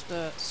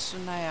 lobster,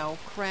 snail,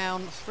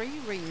 crown, 3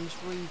 rings,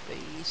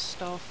 ruby,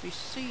 starfish,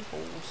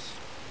 seahorse,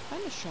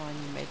 and a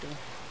shiny medal.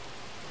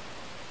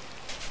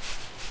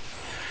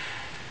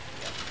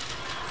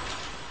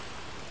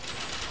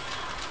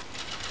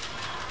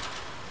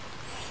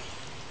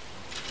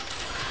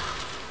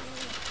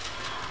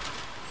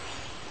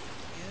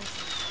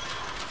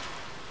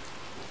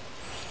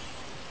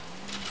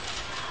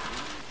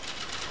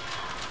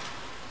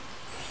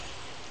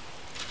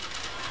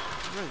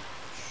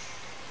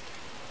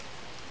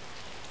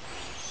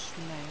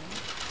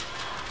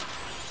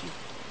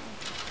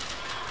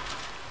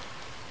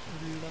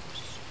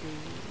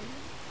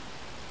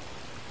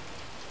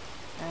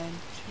 And 2.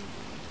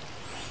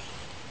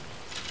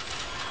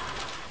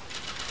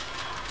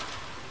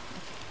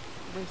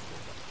 Where's the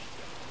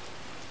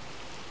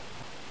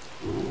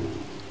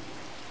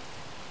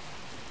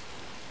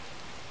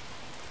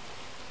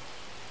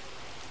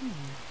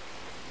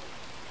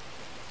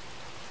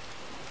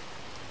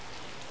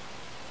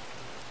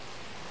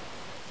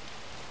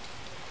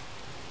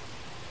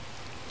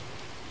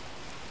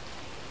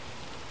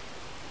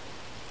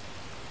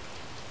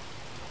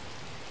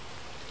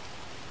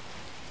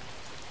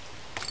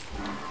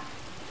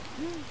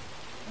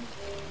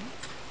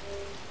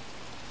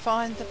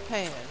Find the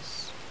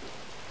pairs.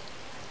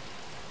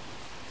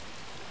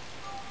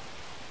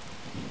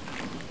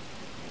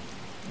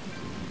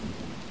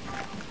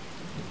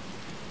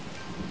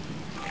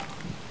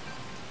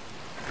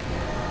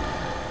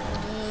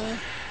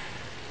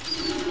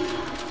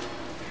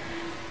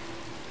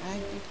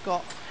 And you've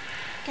got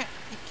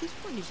he's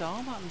putting his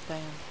arm up and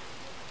down.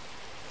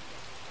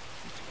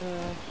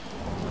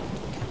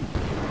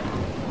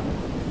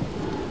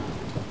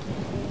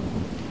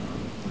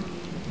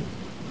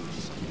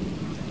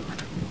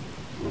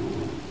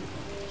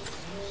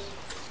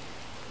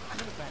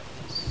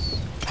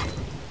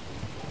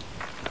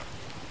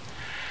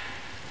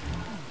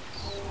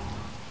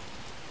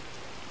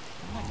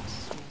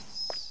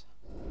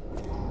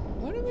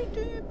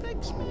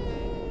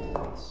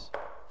 blacksmiths.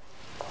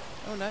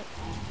 Oh no,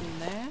 just in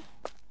there.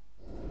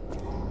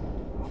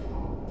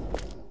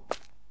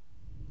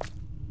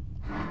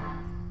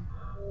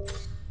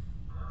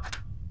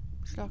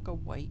 It's like a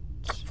weight.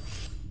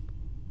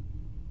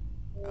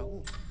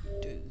 Oh,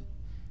 do.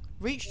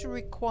 Reach the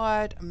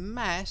required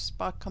mass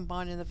by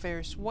combining the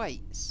various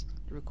weights.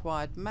 The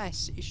required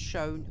mass is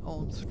shown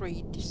on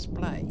 3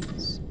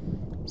 displays.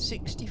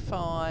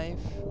 65,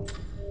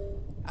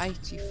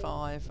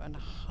 85 and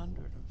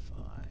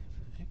 105.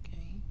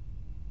 Okay.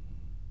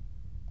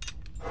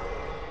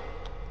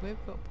 Where have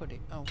we got to put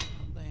it? Oh, up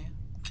there.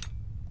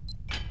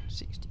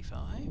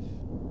 65.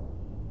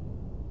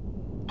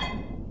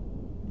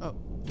 Oh.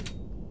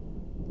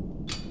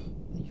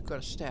 You've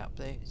got to stay up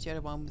there. It's the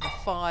other one with a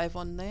 5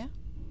 on there.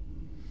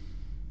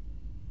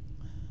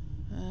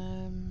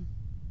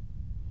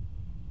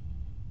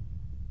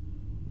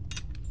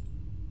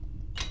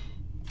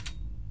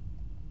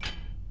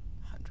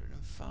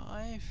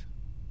 105.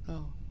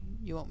 Oh,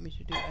 you want me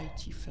to do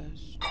 80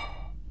 first?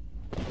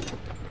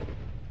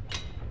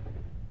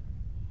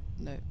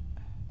 No.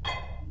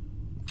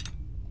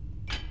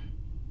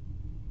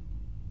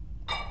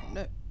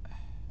 No.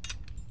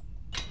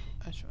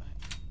 That's right.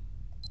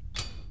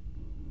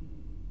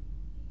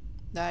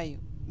 Now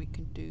we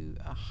can do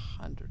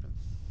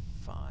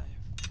 105,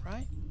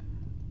 right?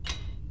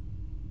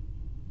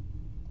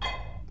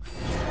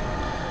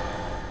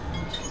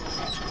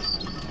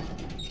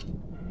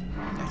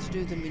 Let's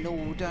do them in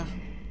order.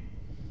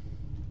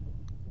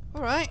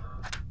 Alright,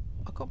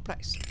 I've got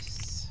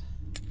blacksmiths.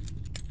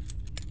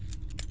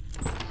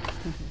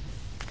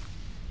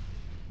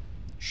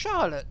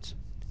 Charlotte,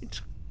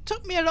 it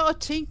took me a lot of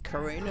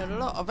tinkering and a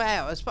lot of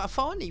hours, but I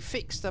finally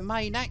fixed the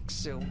main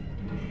axle.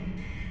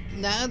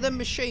 Now the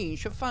machine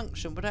should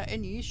function without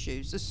any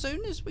issues. As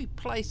soon as we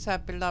place our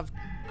beloved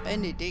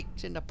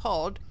Benedict in a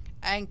pod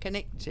and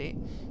connect it,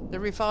 the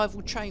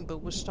revival chamber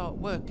will start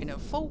working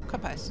at full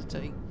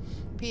capacity.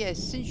 P.S.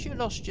 Since you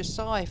lost your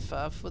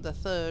cipher for the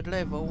 3rd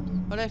level,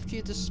 I left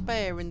you the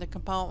spare in the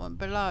compartment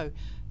below.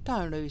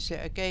 Don't lose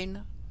it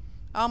again.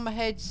 I'm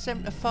ahead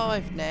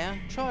 75 now.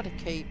 Try to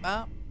keep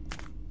up.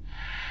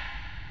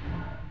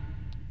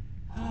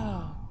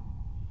 Oh.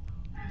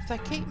 If they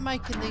keep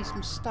making these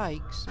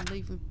mistakes and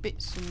leaving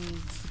bits and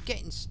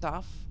forgetting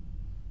stuff.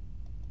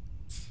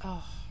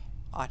 Oh,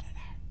 I don't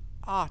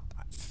know.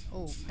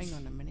 Oh, hang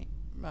on a minute.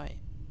 Right.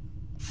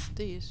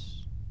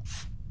 This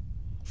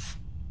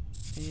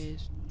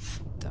is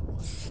that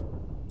one.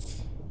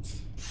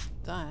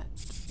 That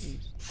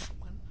is that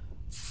one.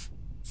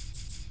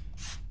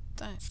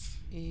 That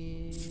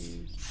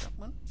is that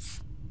one.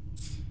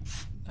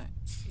 That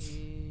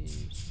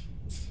is,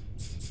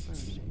 where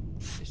is it?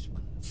 This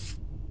one.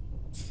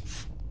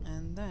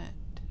 And that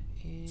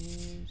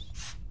is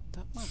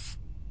that one.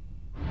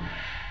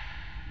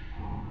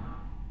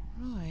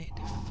 Right, a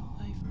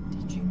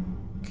 5-digit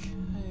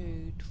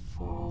code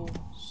for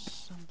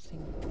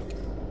something.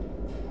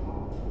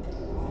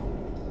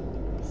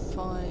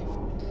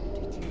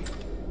 5-digit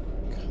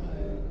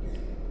code.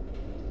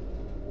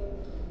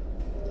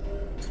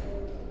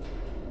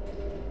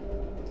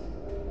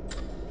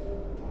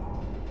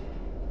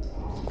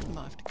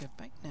 Might have to go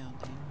back now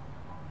then.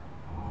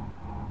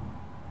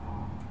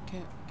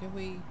 Can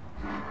we?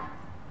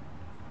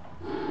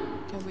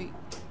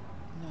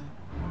 No.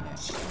 Yeah.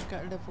 Can we go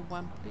to level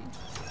 1, please?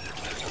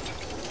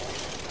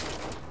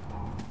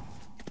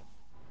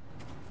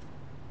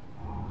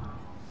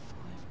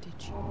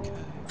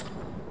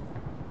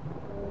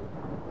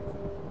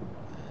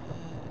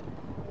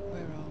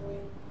 Where are we?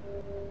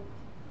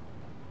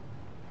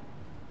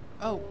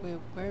 Oh,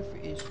 wherever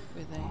it is,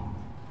 we're there.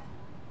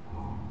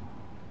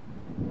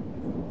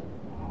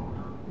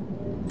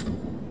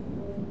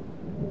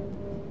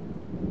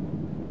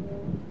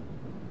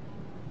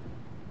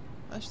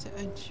 That's the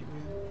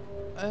anteroom.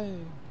 Oh,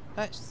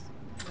 that's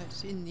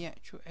in the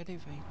actual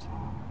elevator.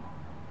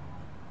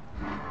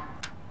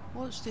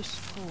 What's this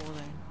for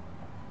then?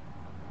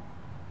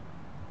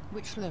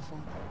 Which level?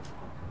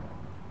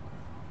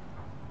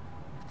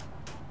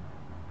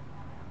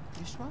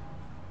 This one?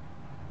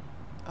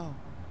 Oh.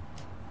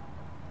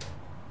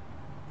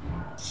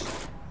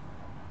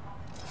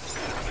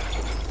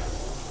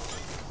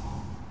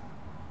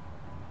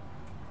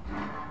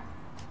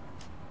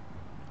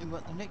 And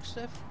what, the next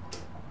level?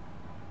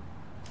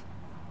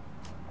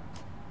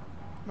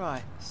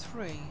 Right,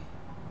 3.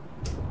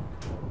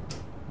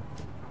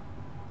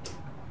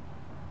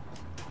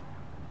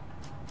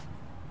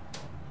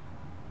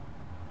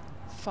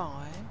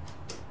 Five.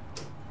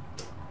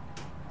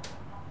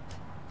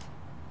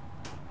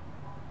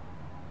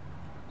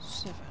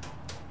 7.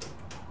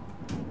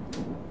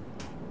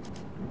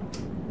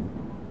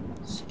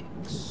 6.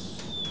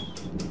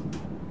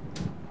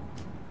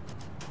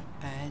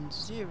 And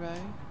 0.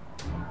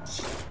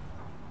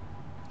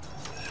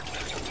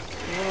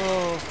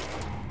 Whoa.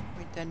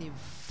 We're done even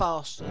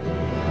faster.